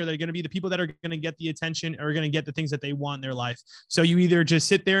most money, or they're going to be the people that are going to get the attention or going to get the things that they want in their life. So you either just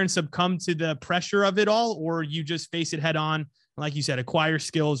sit there and succumb to the pressure of it all, or you just face it head on. Like you said, acquire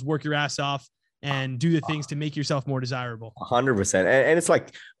skills, work your ass off, and do the things to make yourself more desirable. 100%. And it's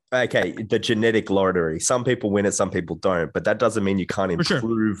like, okay, the genetic lottery. Some people win it, some people don't, but that doesn't mean you can't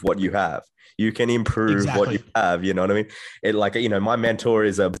improve what you have. You can improve what you have. You know what I mean? It like, you know, my mentor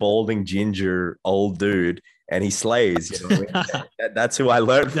is a balding ginger old dude, and he slays. You know what I mean? That's who I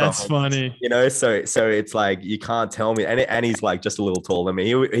learned from. That's funny. You know, so it's like, you can't tell me. And he's like just a little taller than me.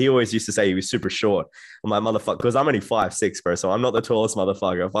 He always used to say he was super short. I'm like, motherfucker, because I'm only 5'6", bro. So I'm not the tallest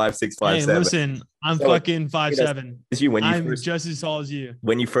motherfucker. 5'6", 5'7". Hey, listen, I'm so fucking 5'7". I'm just as tall as you.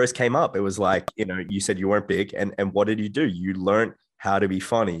 When you first came up, it was like, you know, you said you weren't big, and what did you do? You learned how to be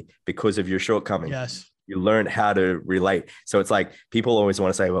funny because of your shortcomings. Yes. You learn how to relate. So it's like, people always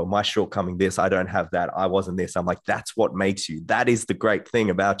want to say, well, my shortcoming this, I don't have that, I wasn't this. I'm like, that's what makes you. That is the great thing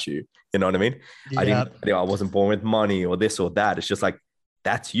about you. You know what I mean? Yeah. I wasn't born with money or this or that. It's just like,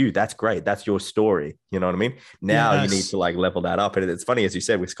 that's you. That's great. That's your story. You know what I mean? Now you need to like level that up. And it's funny, as you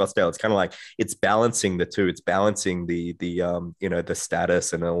said, with Scottsdale, it's kind of like, it's balancing the two. It's balancing the you know, the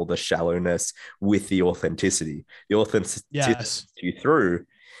status and all the shallowness with the authenticity. The authenticity you through.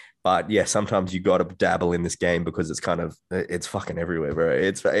 But yeah, sometimes you got to dabble in this game because it's kind of, it's fucking everywhere, bro.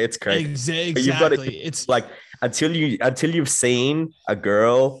 It's crazy. Exactly. You've got to, it's like, until you've seen a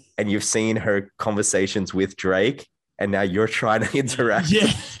girl and you've seen her conversations with Drake, and now you're trying to interact.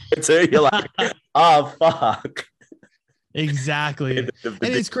 Yeah. So you're like, oh fuck. Exactly. And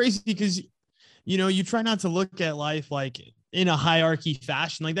it's crazy because, you know, you try not to look at life like in a hierarchy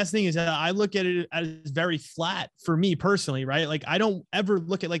fashion. Like, that's the thing, is that I look at it as very flat for me personally, right? Like, I don't ever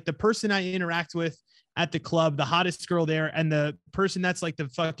look at like the person I interact with at the club, the hottest girl there, and the person that's like the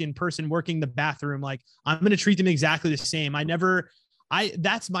fucking person working the bathroom. Like, I'm going to treat them exactly the same.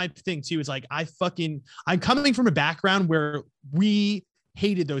 That's my thing too. Is like, I'm coming from a background where we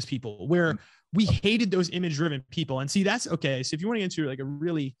hated those people, where we hated those image driven people. And see, that's okay. So if you want to get into like a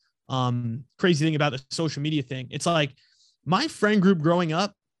really crazy thing about the social media thing, it's like, my friend group growing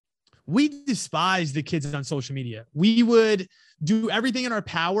up, we despised the kids on social media. We would do everything in our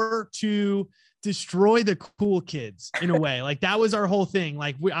power to destroy the cool kids in a way. Like, that was our whole thing.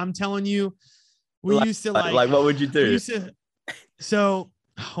 Like, I'm telling you, we used to like, what would you do? So,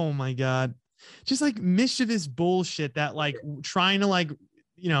 oh my God, just like mischievous bullshit that like trying to like,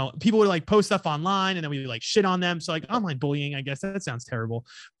 you know, people would like post stuff online and then we would like shit on them. So like online bullying, I guess that sounds terrible,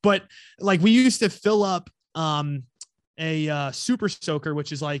 but like we used to fill up, a super soaker,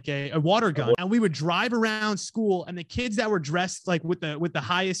 which is like a water gun, and we would drive around school, and the kids that were dressed like with the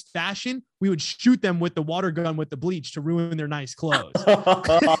highest fashion, we would shoot them with the water gun with the bleach to ruin their nice clothes.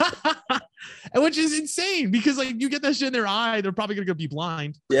 And which is insane because like you get that shit in their eye, they're probably gonna go be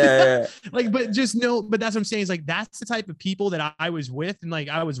blind. Yeah. Like, but that's what I'm saying, is like, that's the type of people that I was with and like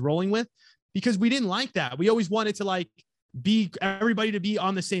I was rolling with, because we didn't like that. We always wanted to like be everybody to be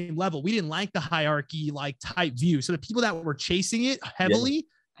on the same level. We didn't like the hierarchy like type view. So the people that were chasing it heavily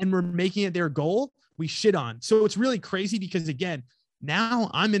and were making it their goal, we shit on. So it's really crazy because, again, now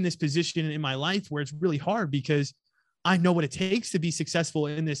I'm in this position in my life where it's really hard because I know what it takes to be successful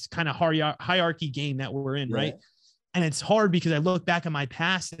in this kind of hierarchy game that we're in. Right. And it's hard because I look back at my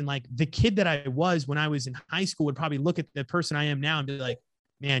past, and like the kid that I was when I was in high school would probably look at the person I am now and be like,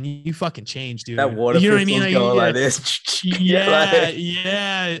 man, you fucking changed, dude. That water, you know what I mean? Like, going like this.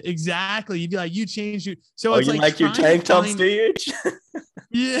 Yeah, exactly. You'd be like, you changed, dude. So it's like your tank top stage.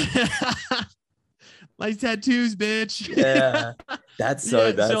 Yeah. Like tattoos, bitch. Yeah. That's so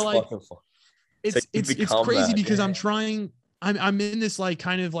like, fucking fun. It's crazy because I'm in this like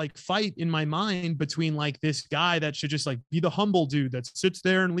kind of like fight in my mind between like this guy that should just like be the humble dude that sits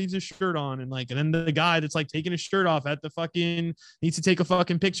there and leaves his shirt on, and then the guy that's like taking his shirt off at the fucking needs to take a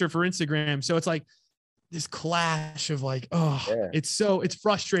fucking picture for Instagram. So it's like this clash of like, it's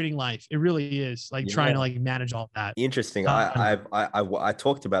frustrating life. It really is, like trying to like manage all that. Interesting. I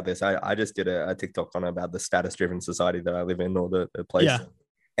talked about this. I just did a TikTok on about the status driven society that I live in, or the place. Yeah.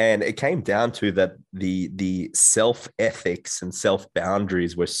 And it came down to that the self-ethics and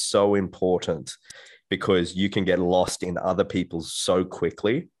self-boundaries were so important, because you can get lost in other people's so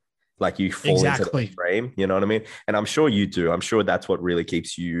quickly. Like, you fall into the frame, you know what I mean? And I'm sure you do. I'm sure that's what really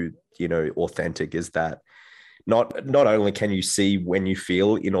keeps you, authentic, is that not only can you see when you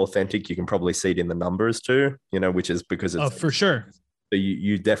feel inauthentic, you can probably see it in the numbers too, which is because it's for sure. So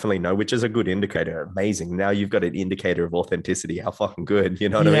you definitely know, which is a good indicator. Amazing. Now you've got an indicator of authenticity. How fucking good. You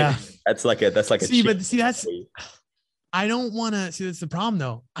know what I mean? That's like I don't want to see, that's the problem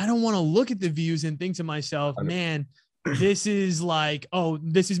though. I don't want to look at the views and think to myself, man, this is like, oh,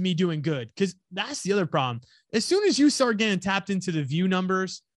 this is me doing good. Cause that's the other problem. As soon as you start getting tapped into the view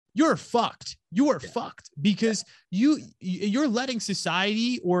numbers, you're fucked. You are fucked because you're letting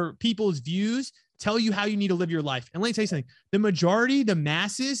society or people's views tell you how you need to live your life. And let me tell you something, the majority, the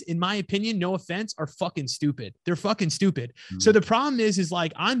masses, in my opinion, no offense, are fucking stupid. They're fucking stupid. Mm-hmm. So the problem is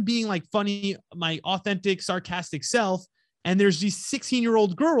like, I'm being like funny, my authentic, sarcastic self. And there's these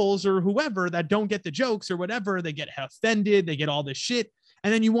 16-year-old girls or whoever that don't get the jokes or whatever. They get offended. They get all this shit.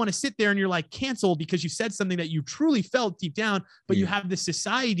 And then you want to sit there and you're like canceled because you said something that you truly felt deep down, but you have this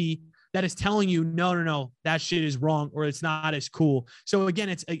society that is telling you, no, that shit is wrong, or it's not as cool. So again,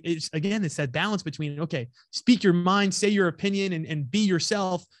 it's that balance between, okay, speak your mind, say your opinion and be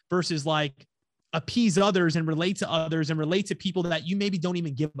yourself versus like appease others and relate to others and relate to people that you maybe don't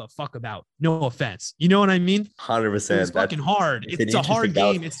even give a fuck about. No offense. You know what I mean? 100%. It's fucking hard. It's a hard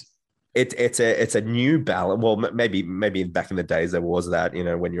game. It's a new balance. Well, maybe back in the days there was that,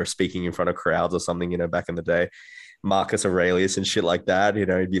 when you're speaking in front of crowds or something, back in the day, Marcus Aurelius and shit like that,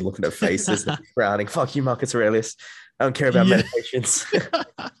 you'd be looking at faces and frowning. Fuck you, Marcus Aurelius. I don't care about meditations.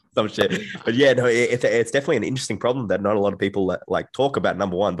 Some shit. But yeah, no, it's definitely an interesting problem that not a lot of people like talk about,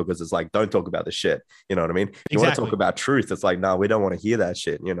 number one, because it's like, don't talk about the shit. You know what I mean? You want to talk about truth. It's like, no, we don't want to hear that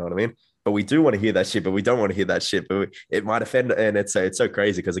shit. You know what I mean? But we do want to hear that shit, but we don't want to hear that shit. But it might offend. And it's so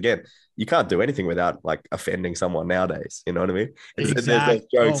crazy because, again, you can't do anything without like offending someone nowadays. You know what I mean? There's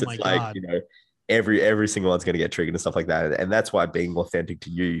jokes. It's like, God. Every single one's going to get triggered and stuff like that. And that's why being authentic to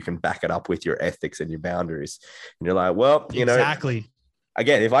you can back it up with your ethics and your boundaries. And you're like, well, exactly.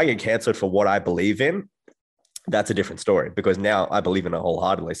 Again, if I get canceled for what I believe in, that's a different story because now I believe in it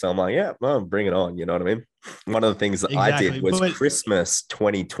wholeheartedly. So I'm like, yeah, well, bring it on. You know what I mean? One of the things that I did was Christmas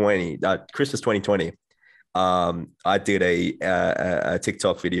 2020. I did a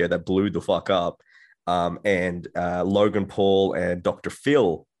TikTok video that blew the fuck up. And Logan Paul and Dr.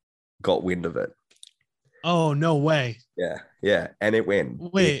 Phil got wind of it. Oh, no way. Yeah. And it went.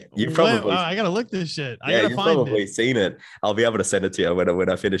 Wait, I gotta look this shit. You've probably seen it. I'll be able to send it to you when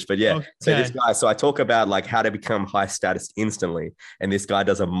I finish. But yeah, okay. So this guy, I talk about like how to become high status instantly. And this guy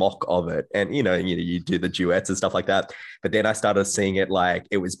does a mock of it. And you do the duets and stuff like that. But then I started seeing it like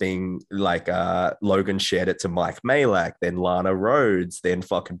it was being like Logan shared it to Mike Malak, then Lana Rhodes, then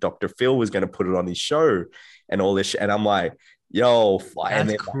fucking Dr. Phil was going to put it on his show and all this shit. And I'm like, yo, and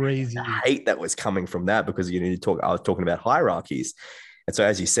then crazy. The hate that was coming from that because I was talking about hierarchies. And so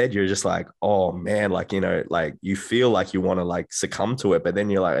as you said, you're just like, oh man, like, like you feel like you want to like succumb to it. But then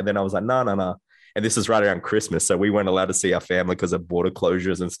you're like, and then I was like, no. And this is right around Christmas. So we weren't allowed to see our family because of border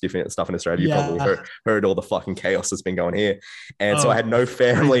closures and stuff in Australia. You probably heard all the fucking chaos that's been going here. And so I had no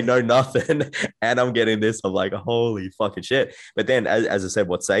family, no nothing. And I'm getting this. I'm like, holy fucking shit. But then, as I said,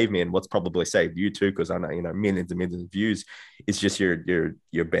 what saved me and what's probably saved you too, because I know, millions and millions of views, is just your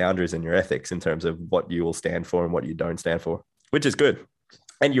boundaries and your ethics in terms of what you will stand for and what you don't stand for, which is good.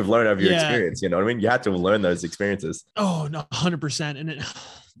 And you've learned over your experience, you know what I mean? You had to learn those experiences. Oh, no, 100%. And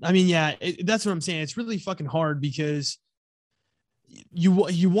that's what I'm saying. It's really fucking hard because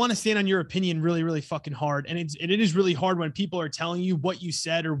you want to stand on your opinion really, really fucking hard. And it is really hard when people are telling you what you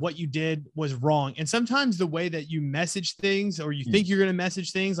said or what you did was wrong. And sometimes the way that you message things or you think you're going to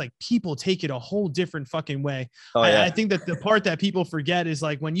message things, like people take it a whole different fucking way. I think that the part that people forget is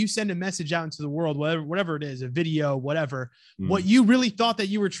like when you send a message out into the world, whatever it is, a video, whatever, what you really thought that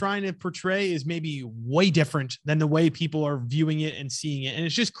you were trying to portray is maybe way different than the way people are viewing it and seeing it. And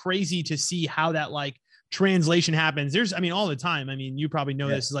it's just crazy to see how that like translation happens. All the time. You probably know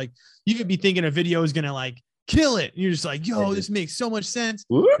this is like, you could be thinking a video is going to like kill it. And you're just like, yo, this makes so much sense.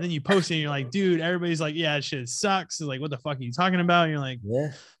 And then you post it and you're like, dude, everybody's like, yeah, shit sucks. It's like, what the fuck are you talking about? And you're like,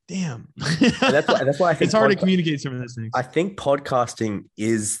 damn. That's why I think it's hard to communicate some of those things. I think podcasting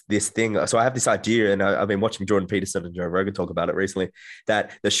is this thing. So I have this idea, and I've been watching Jordan Peterson and Joe Rogan talk about it recently,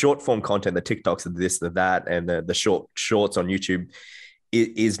 that the short form content, the TikToks, and this, the that, and the shorts on YouTube,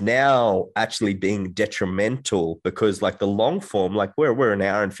 it is now actually being detrimental because like the long form, like we're an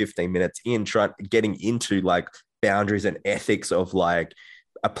hour and 15 minutes in getting into like boundaries and ethics of like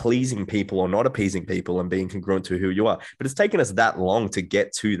pleasing people or not appeasing people and being congruent to who you are. But it's taken us that long to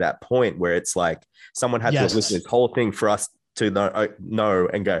get to that point where it's like someone had to listen to this whole thing for us to know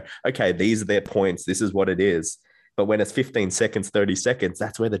and go, okay, these are their points. This is what it is. But when it's 15 seconds, 30 seconds,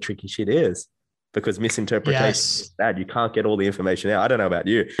 that's where the tricky shit is. because misinterpretation is bad. You can't get all the information out. I don't know about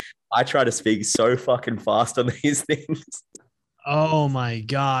you. I try to speak so fucking fast on these things. Oh my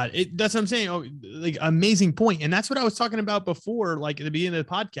God. That's what I'm saying. Oh, like amazing point. And that's what I was talking about before, like at the beginning of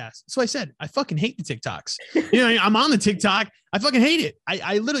the podcast. So I said, I fucking hate the TikToks. You know, I'm on the TikTok. I fucking hate it.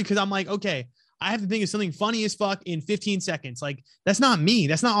 I literally, cause I'm like, okay, I have to think of something funny as fuck in 15 seconds. Like that's not me.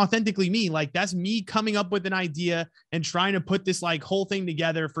 That's not authentically me. Like that's me coming up with an idea and trying to put this like whole thing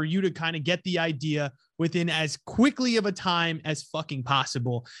together for you to kind of get the idea within as quickly of a time as fucking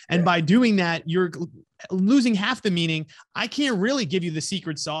possible. And by doing that, you're losing half the meaning. I can't really give you the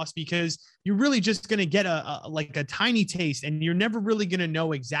secret sauce because you're really just going to get a tiny taste and you're never really going to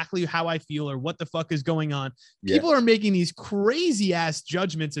know exactly how I feel or what the fuck is going on. People are making these crazy ass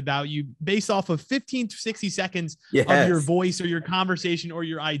judgments about you based off of 15 to 60 seconds of your voice or your conversation or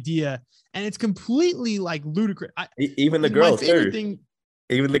your idea. And it's completely like ludicrous. Even the girls too.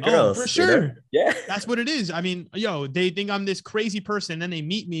 Even the girls. For sure. You know? Yeah. That's what it is. I mean, they think I'm this crazy person. Then they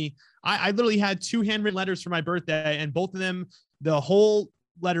meet me. I literally had 2 handwritten letters for my birthday, and both of them, the whole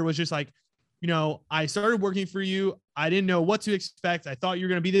letter was just like, you know, I started working for you. I didn't know what to expect. I thought you were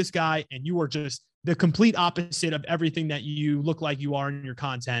going to be this guy, and you were just the complete opposite of everything that you look like you are in your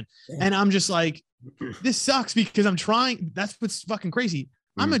content. And I'm just like, this sucks because I'm trying. That's what's fucking crazy.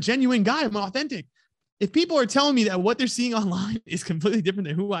 I'm a genuine guy. I'm authentic. If people are telling me that what they're seeing online is completely different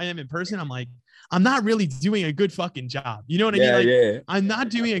than who I am in person, I'm like, I'm not really doing a good fucking job. You know what I mean? Like, I'm not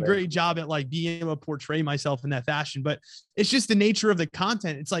doing a great job at like being able to portray myself in that fashion, but it's just the nature of the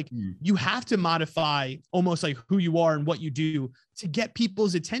content. It's like, you have to modify almost like who you are and what you do to get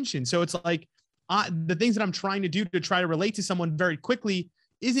people's attention. So it's like the things that I'm trying to do to try to relate to someone very quickly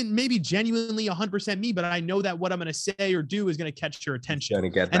isn't maybe genuinely 100% me, but I know that what I'm going to say or do is going to catch your attention.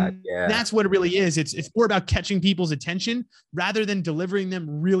 Going to get that. Yeah. That's what it really is. It's more about catching people's attention rather than delivering them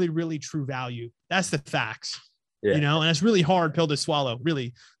really, really true value. That's the facts, you know, and it's really hard pill to swallow,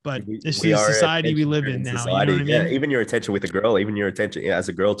 really, but it's the society we live in now. Society. You know what I mean? Even your attention with a girl, even your attention as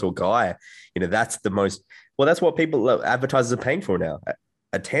a girl to a guy, you know, that's the most, well, that's what people, advertisers are paying for now.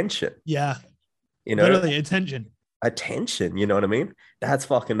 Attention. Yeah. You know, literally attention, you know what I mean? That's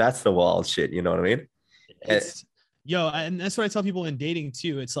the wild shit. You know what I mean? And that's what I tell people in dating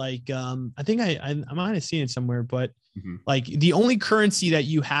too. It's like, I think I might have seen it somewhere, but like the only currency that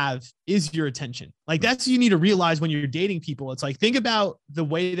you have is your attention. Like that's what you need to realize when you're dating people. It's like, think about the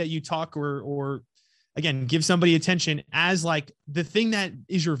way that you talk or again, give somebody attention as like the thing that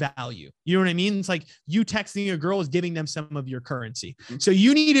is your value. You know what I mean? It's like you texting a girl is giving them some of your currency. So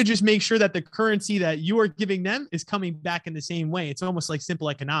you need to just make sure that the currency that you are giving them is coming back in the same way. It's almost like simple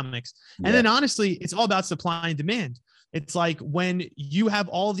economics. And then honestly, it's all about supply and demand. It's like when you have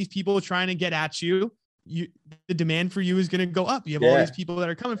all of these people trying to get at you, the demand for you is going to go up. You have all these people that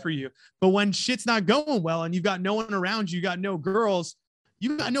are coming for you. But when shit's not going well and you've got no one around you, you got no girls,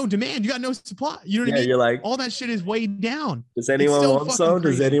 you got no demand, you got no supply. You know what I mean? You're like, all that shit is way down. Does anyone want some?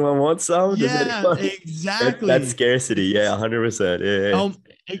 Crazy. Does anyone want some? Exactly. That's scarcity. Yeah, 100%.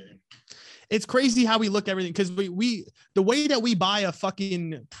 Yeah. It's crazy how we look at everything because the way that we buy a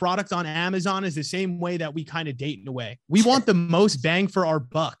fucking product on Amazon is the same way that we kind of date in a way. We want the most bang for our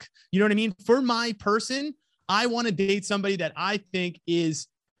buck. You know what I mean? For my person, I want to date somebody that I think is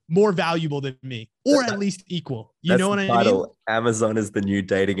more valuable than me, or at least equal. You know what I mean? Amazon is the new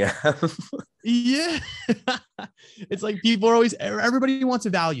dating app. Yeah. It's like people are always, everybody wants a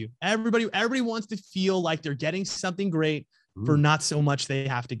value. Everybody wants to feel like they're getting something great for not so much they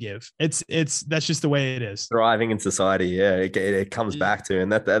have to give. That's just the way it is. Thriving in society. Yeah. It comes back to,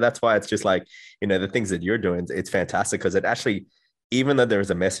 and that's why it's just like, you know, the things that you're doing, it's fantastic because it actually, even though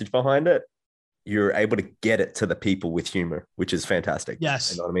there's a message behind it, you're able to get it to the people with humor, which is fantastic.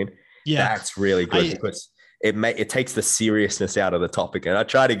 Yes. You know what I mean? Yeah. That's really good because it takes the seriousness out of the topic. And I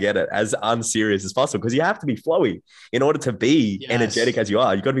try to get it as unserious as possible because you have to be flowy in order to be energetic as you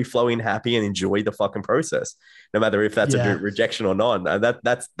are. You got to be flowy and happy and enjoy the fucking process, no matter if that's a rejection or not.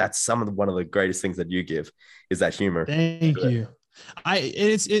 That's one of the greatest things that you give is that humor. Thank you.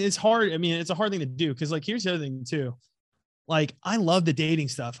 It's hard. I mean, it's a hard thing to do because like, here's the other thing too. Like, I love the dating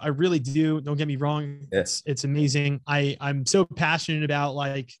stuff. I really do. Don't get me wrong. It's amazing. I'm so passionate about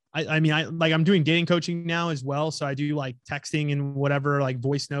like, I'm doing dating coaching now as well. So I do like texting and whatever, like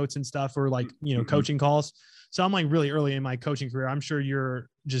voice notes and stuff, or like, you know, coaching calls. So I'm like really early in my coaching career. I'm sure you're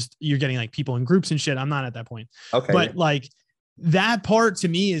getting like people in groups and shit. I'm not at that point. Okay. But like, that part to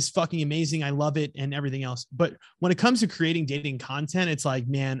me is fucking amazing. I love it and everything else. But when it comes to creating dating content, it's like,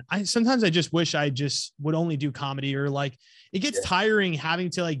 man, sometimes I just wish I just would only do comedy, or like it gets tiring having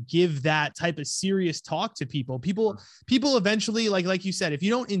to like give that type of serious talk to people. People eventually, like you said, if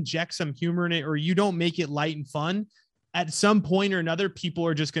you don't inject some humor in it or you don't make it light and fun, at some point or another, people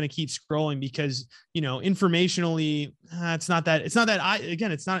are just going to keep scrolling because, you know, informationally, it's not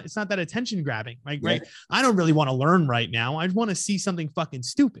that attention grabbing. Like, right. I don't really want to learn right now. I want to see something fucking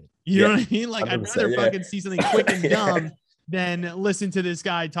stupid. You know what I mean? Like, I'd rather fucking see something quick and dumb than listen to this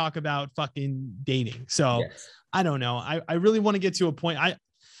guy talk about fucking dating. So I don't know. I really want to get to a point.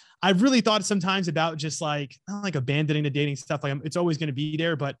 I've really thought sometimes about just like, not like abandoning the dating stuff. Like it's always going to be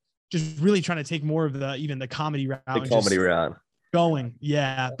there, but just really trying to take more of even the comedy route. The comedy route. Going.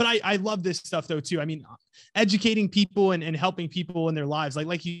 Yeah. But I love this stuff though, too. I mean, educating people and helping people in their lives.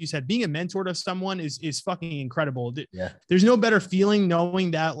 Like you said, being a mentor to someone is fucking incredible. Yeah. There's no better feeling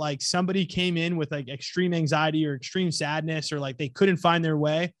knowing that like somebody came in with like extreme anxiety or extreme sadness, or like they couldn't find their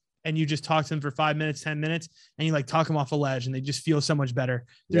way. And you just talk to them for 5 minutes, 10 minutes, and you like talk them off a ledge and they just feel so much better.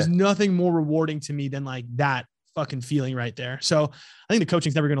 There's nothing more rewarding to me than like that fucking feeling right there. So I think the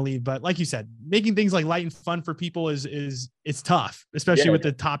coaching's never going to leave, but like you said, making things like light and fun for people it's tough, especially with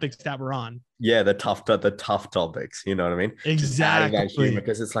the topics that we're on. Yeah. The tough topics, you know what I mean? Exactly.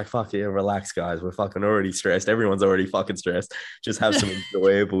 Because it's like, fuck yeah, relax guys. We're fucking already stressed. Everyone's already fucking stressed. Just have some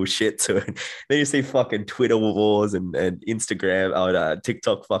enjoyable shit to it. Then you see fucking Twitter wars and Instagram,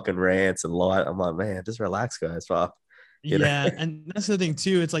 TikTok fucking rants and light. I'm like, man, just relax guys. Fuck. You know? And that's the thing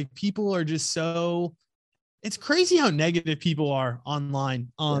too. It's like, people are just it's crazy how negative people are online.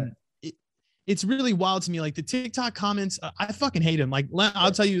 It's really wild to me. Like the TikTok comments, I fucking hate them. Like,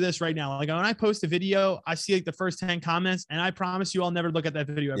 I'll tell you this right now. Like when I post a video, I see like the first 10 comments and I promise you I'll never look at that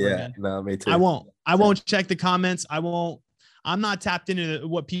video ever again. No, me too. I won't check the comments. I'm not tapped into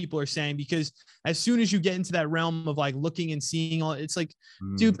what people are saying, because as soon as you get into that realm of like looking and seeing all, it's like,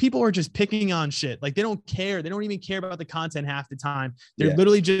 dude, people are just picking on shit. Like they don't care. They don't even care about the content half the time. They're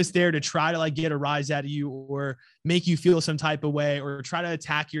literally just there to try to like get a rise out of you or make you feel some type of way or try to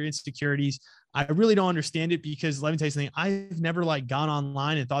attack your insecurities. I really don't understand it, because let me tell you something. I've never like gone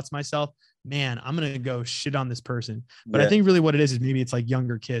online and thought to myself, man, I'm going to go shit on this person. But I think really what it is maybe it's like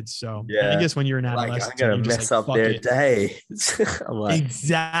younger kids. So I guess when you're an adolescent, like, I'm going to mess up their day. I'm like,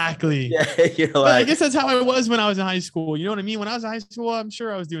 exactly. Yeah, you're like, I guess that's how I was when I was in high school. You know what I mean? When I was in high school, I'm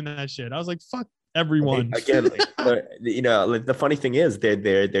sure I was doing that shit. I was like, fuck everyone. Again, you know, the funny thing is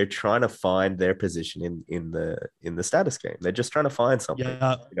they're trying to find their position in the status game. They're just trying to find something.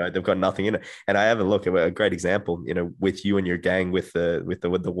 Yeah. You know, they've got nothing in it. And I have a look at a great example, you know, with you and your gang with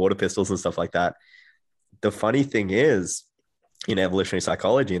the water pistols and stuff like that. The funny thing is, in evolutionary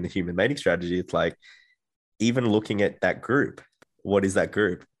psychology and the human mating strategy, it's like, even looking at that group, what is that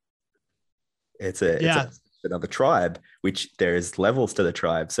group? It's another tribe, which there's levels to the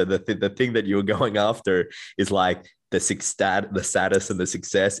tribe. So the thing that you're going after is like the status and the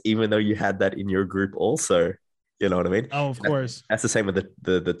success, even though you had that in your group also. You know what I mean? Oh, of course. That's the same with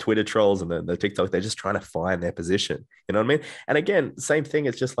the Twitter trolls and the TikTok. They're just trying to find their position. You know what I mean? And again, same thing.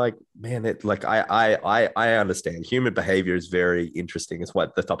 It's just like, man, I understand human behavior is very interesting. It's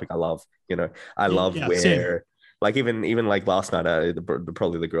what the topic I love. You know, I love where. Same. Like even like last night,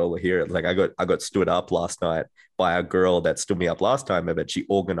 probably the girl here. Like I got stood up last night by a girl that stood me up last time, but she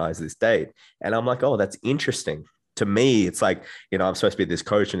organized this date, and I'm like, oh, that's interesting. To me, it's like, you know, I'm supposed to be this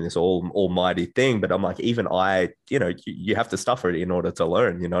coach and this almighty thing, but I'm like, even you know, you have to suffer in order to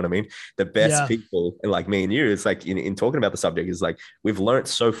learn. You know what I mean? The best people, and like me and you, it's like in talking about the subject, is like we've learned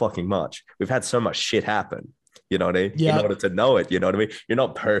so fucking much. We've had so much shit happen. You know what I mean? Yeah. In order to know it, you know what I mean? You're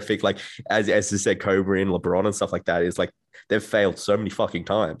not perfect. Like as you said, Kobe and LeBron and stuff like that, is like they've failed so many fucking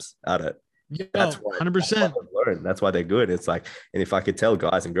times at it. Yeah, that's 100%. That's why they're good. It's like, and if I could tell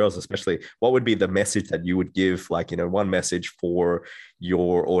guys and girls, especially, what would be the message that you would give? Like, you know, one message for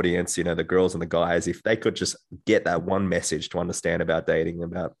your audience, you know, the girls and the guys, if they could just get that one message to understand about dating,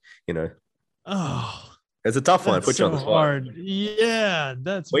 about, you know, it's a tough one. Put you on the spot. Hard. Yeah,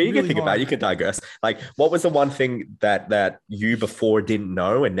 that's well. You really can think hard. about it. You can digress. Like, what was the one thing that you before didn't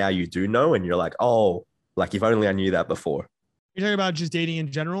know and now you do know, and you're like, oh, like if only I knew that before. You're talking about just dating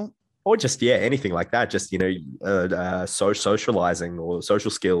in general, or just anything like that. Just, you know, socializing or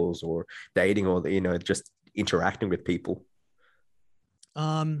social skills or dating, or, you know, just interacting with people.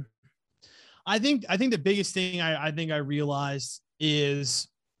 I think the biggest thing I think I realized is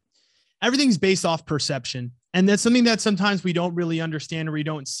everything's based off perception. And that's something that sometimes we don't really understand or we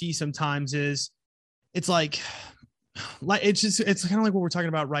don't see sometimes. Is it's like it's kind of like what we're talking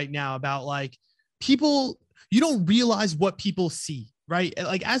about right now, about like people you don't realize what people see, right?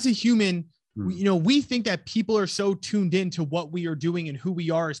 Like as a human, we think that people are so tuned into what we are doing and who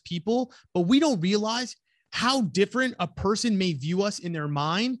we are as people, but we don't realize how different a person may view us in their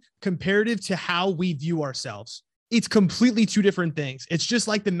mind comparative to how we view ourselves. It's completely two different things. It's just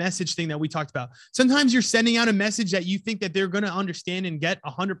like the message thing that we talked about. Sometimes you're sending out a message that you think that they're going to understand and get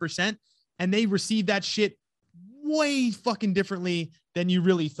 100%, and they receive that shit way fucking differently than you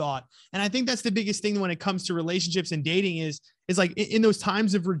really thought. And I think that's the biggest thing when it comes to relationships and dating is like in those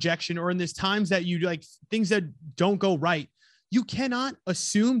times of rejection or in those times that you like things that don't go right, you cannot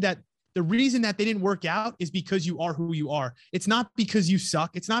assume that the reason that they didn't work out is because you are who you are. It's not because you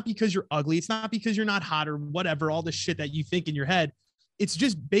suck. It's not because you're ugly. It's not because you're not hot or whatever, all the shit that you think in your head. It's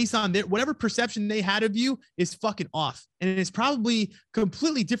just based on whatever perception they had of you is fucking off. And it's probably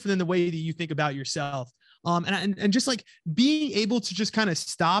completely different than the way that you think about yourself. And just like being able to just kind of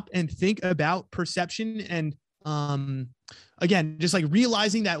stop and think about perception and, again, just like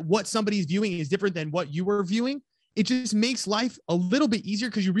realizing that what somebody's viewing is different than what you were viewing. It just makes life a little bit easier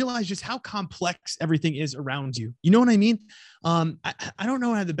because you realize just how complex everything is around you. You know what I mean? I don't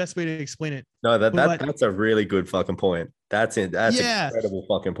know how the best way to explain it. No, that's a really good fucking point. That's an incredible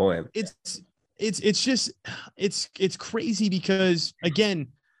fucking point. It's just crazy because again,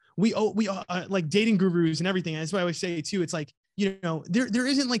 we like dating gurus and everything. And that's what I always say too. It's like, there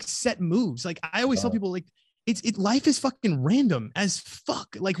isn't like set moves. Like I always tell people like, life is fucking random as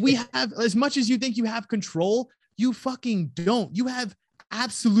fuck. Like we have, as much as you think you have control, you fucking don't. You have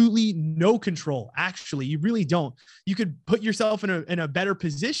absolutely no control. Actually, you really don't. You could put yourself in a better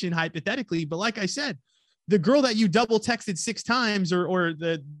position hypothetically, but like I said, the girl that you double texted 6 times or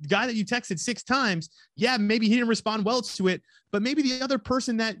the guy that you texted 6 times, yeah, maybe he didn't respond well to it, but maybe the other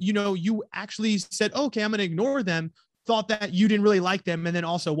person that, you actually said, okay, I'm going to ignore them, thought that you didn't really like them and then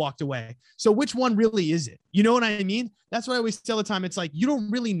also walked away. So which one really is it? You know what I mean? That's what I always tell the time. It's like, you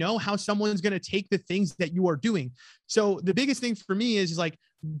don't really know how someone's going to take the things that you are doing. So the biggest thing for me is like,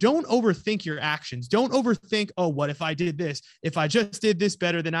 don't overthink your actions. Don't overthink, oh, what if I did this? If I just did this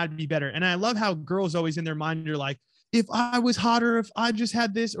better, then I'd be better. And I love how girls always in their mind are like, if I was hotter, if I just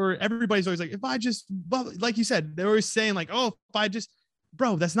had this, or everybody's always like, if I just, like you said, they're always saying like, oh, if I just,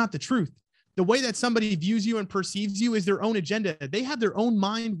 bro, that's not the truth. The way that somebody views you and perceives you is their own agenda. They have their own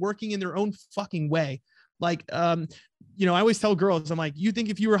mind working in their own fucking way. Like, I always tell girls, I'm like, you think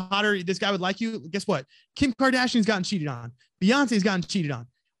if you were hotter, this guy would like you? Guess what? Kim Kardashian's gotten cheated on. Beyonce's gotten cheated on.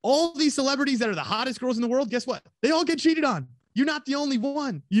 All these celebrities that are the hottest girls in the world, guess what? They all get cheated on. You're not the only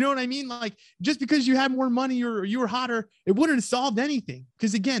one. You know what I mean? Like, just because you had more money or you were hotter, it wouldn't have solved anything.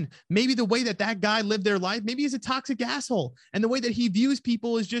 Because again, maybe the way that guy lived their life, maybe he's a toxic asshole. And the way that he views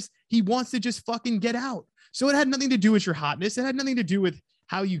people is just, he wants to just fucking get out. So it had nothing to do with your hotness. It had nothing to do with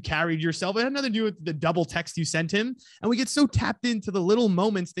how you carried yourself. It had nothing to do with the double text you sent him. And we get so tapped into the little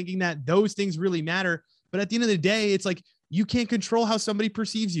moments thinking that those things really matter. But at the end of the day, it's like, you can't control how somebody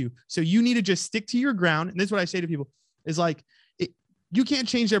perceives you. So you need to just stick to your ground. And this is what I say to people is like, you can't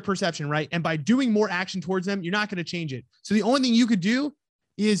change their perception, right? And by doing more action towards them, you're not going to change it. So the only thing you could do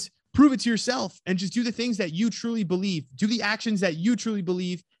is prove it to yourself and just do the things that you truly believe. Do the actions that you truly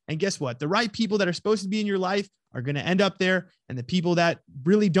believe. And guess what? The right people that are supposed to be in your life are going to end up there. And the people that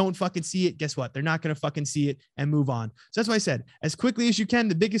really don't fucking see it, guess what? They're not going to fucking see it and move on. So that's why I said, as quickly as you can,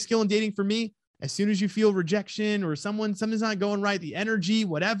 the biggest skill in dating for me, as soon as you feel rejection or something's not going right, the energy,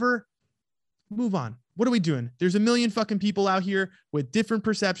 whatever, move on. What are we doing? There's a million fucking people out here with different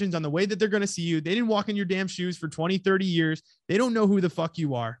perceptions on the way that they're going to see you. They didn't walk in your damn shoes for 20, 30 years. They don't know who the fuck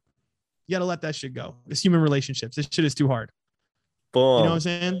you are. You got to let that shit go. It's human relationships. This shit is too hard. Boom. You know what I'm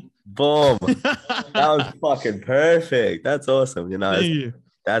saying? Boom. That was fucking perfect. That's awesome. Thank you.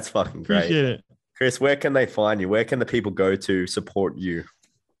 That's fucking great. Appreciate it. Chris, where can they find you? Where can the people go to support you?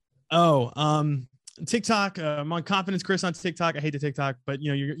 TikTok. I'm on Confidence Chris on TikTok. I hate the TikTok, but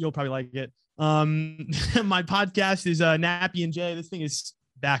you'll probably like it. My podcast is Nappy and Jay. This thing is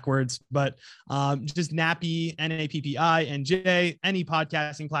backwards, but just Nappy, Nappi and Jay. Any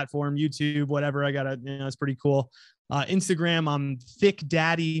podcasting platform, YouTube, whatever. I got it. It's pretty cool. Instagram, I'm Thick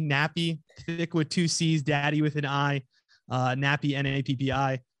Daddy Nappy. Thick with 2 C's, Daddy with an I. Nappy,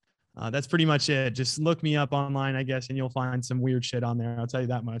 Nappi. That's pretty much it. Just look me up online, I guess, and you'll find some weird shit on there. I'll tell you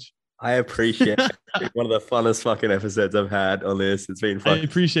that much. I appreciate it. One of the funnest fucking episodes I've had on this. It's been fun. I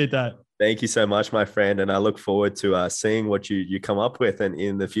appreciate that. Thank you so much, my friend. And I look forward to seeing what you come up with and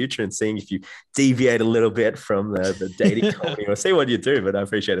in the future and seeing if you deviate a little bit from the dating company or see what you do. But I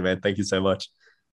appreciate it, man. Thank you so much.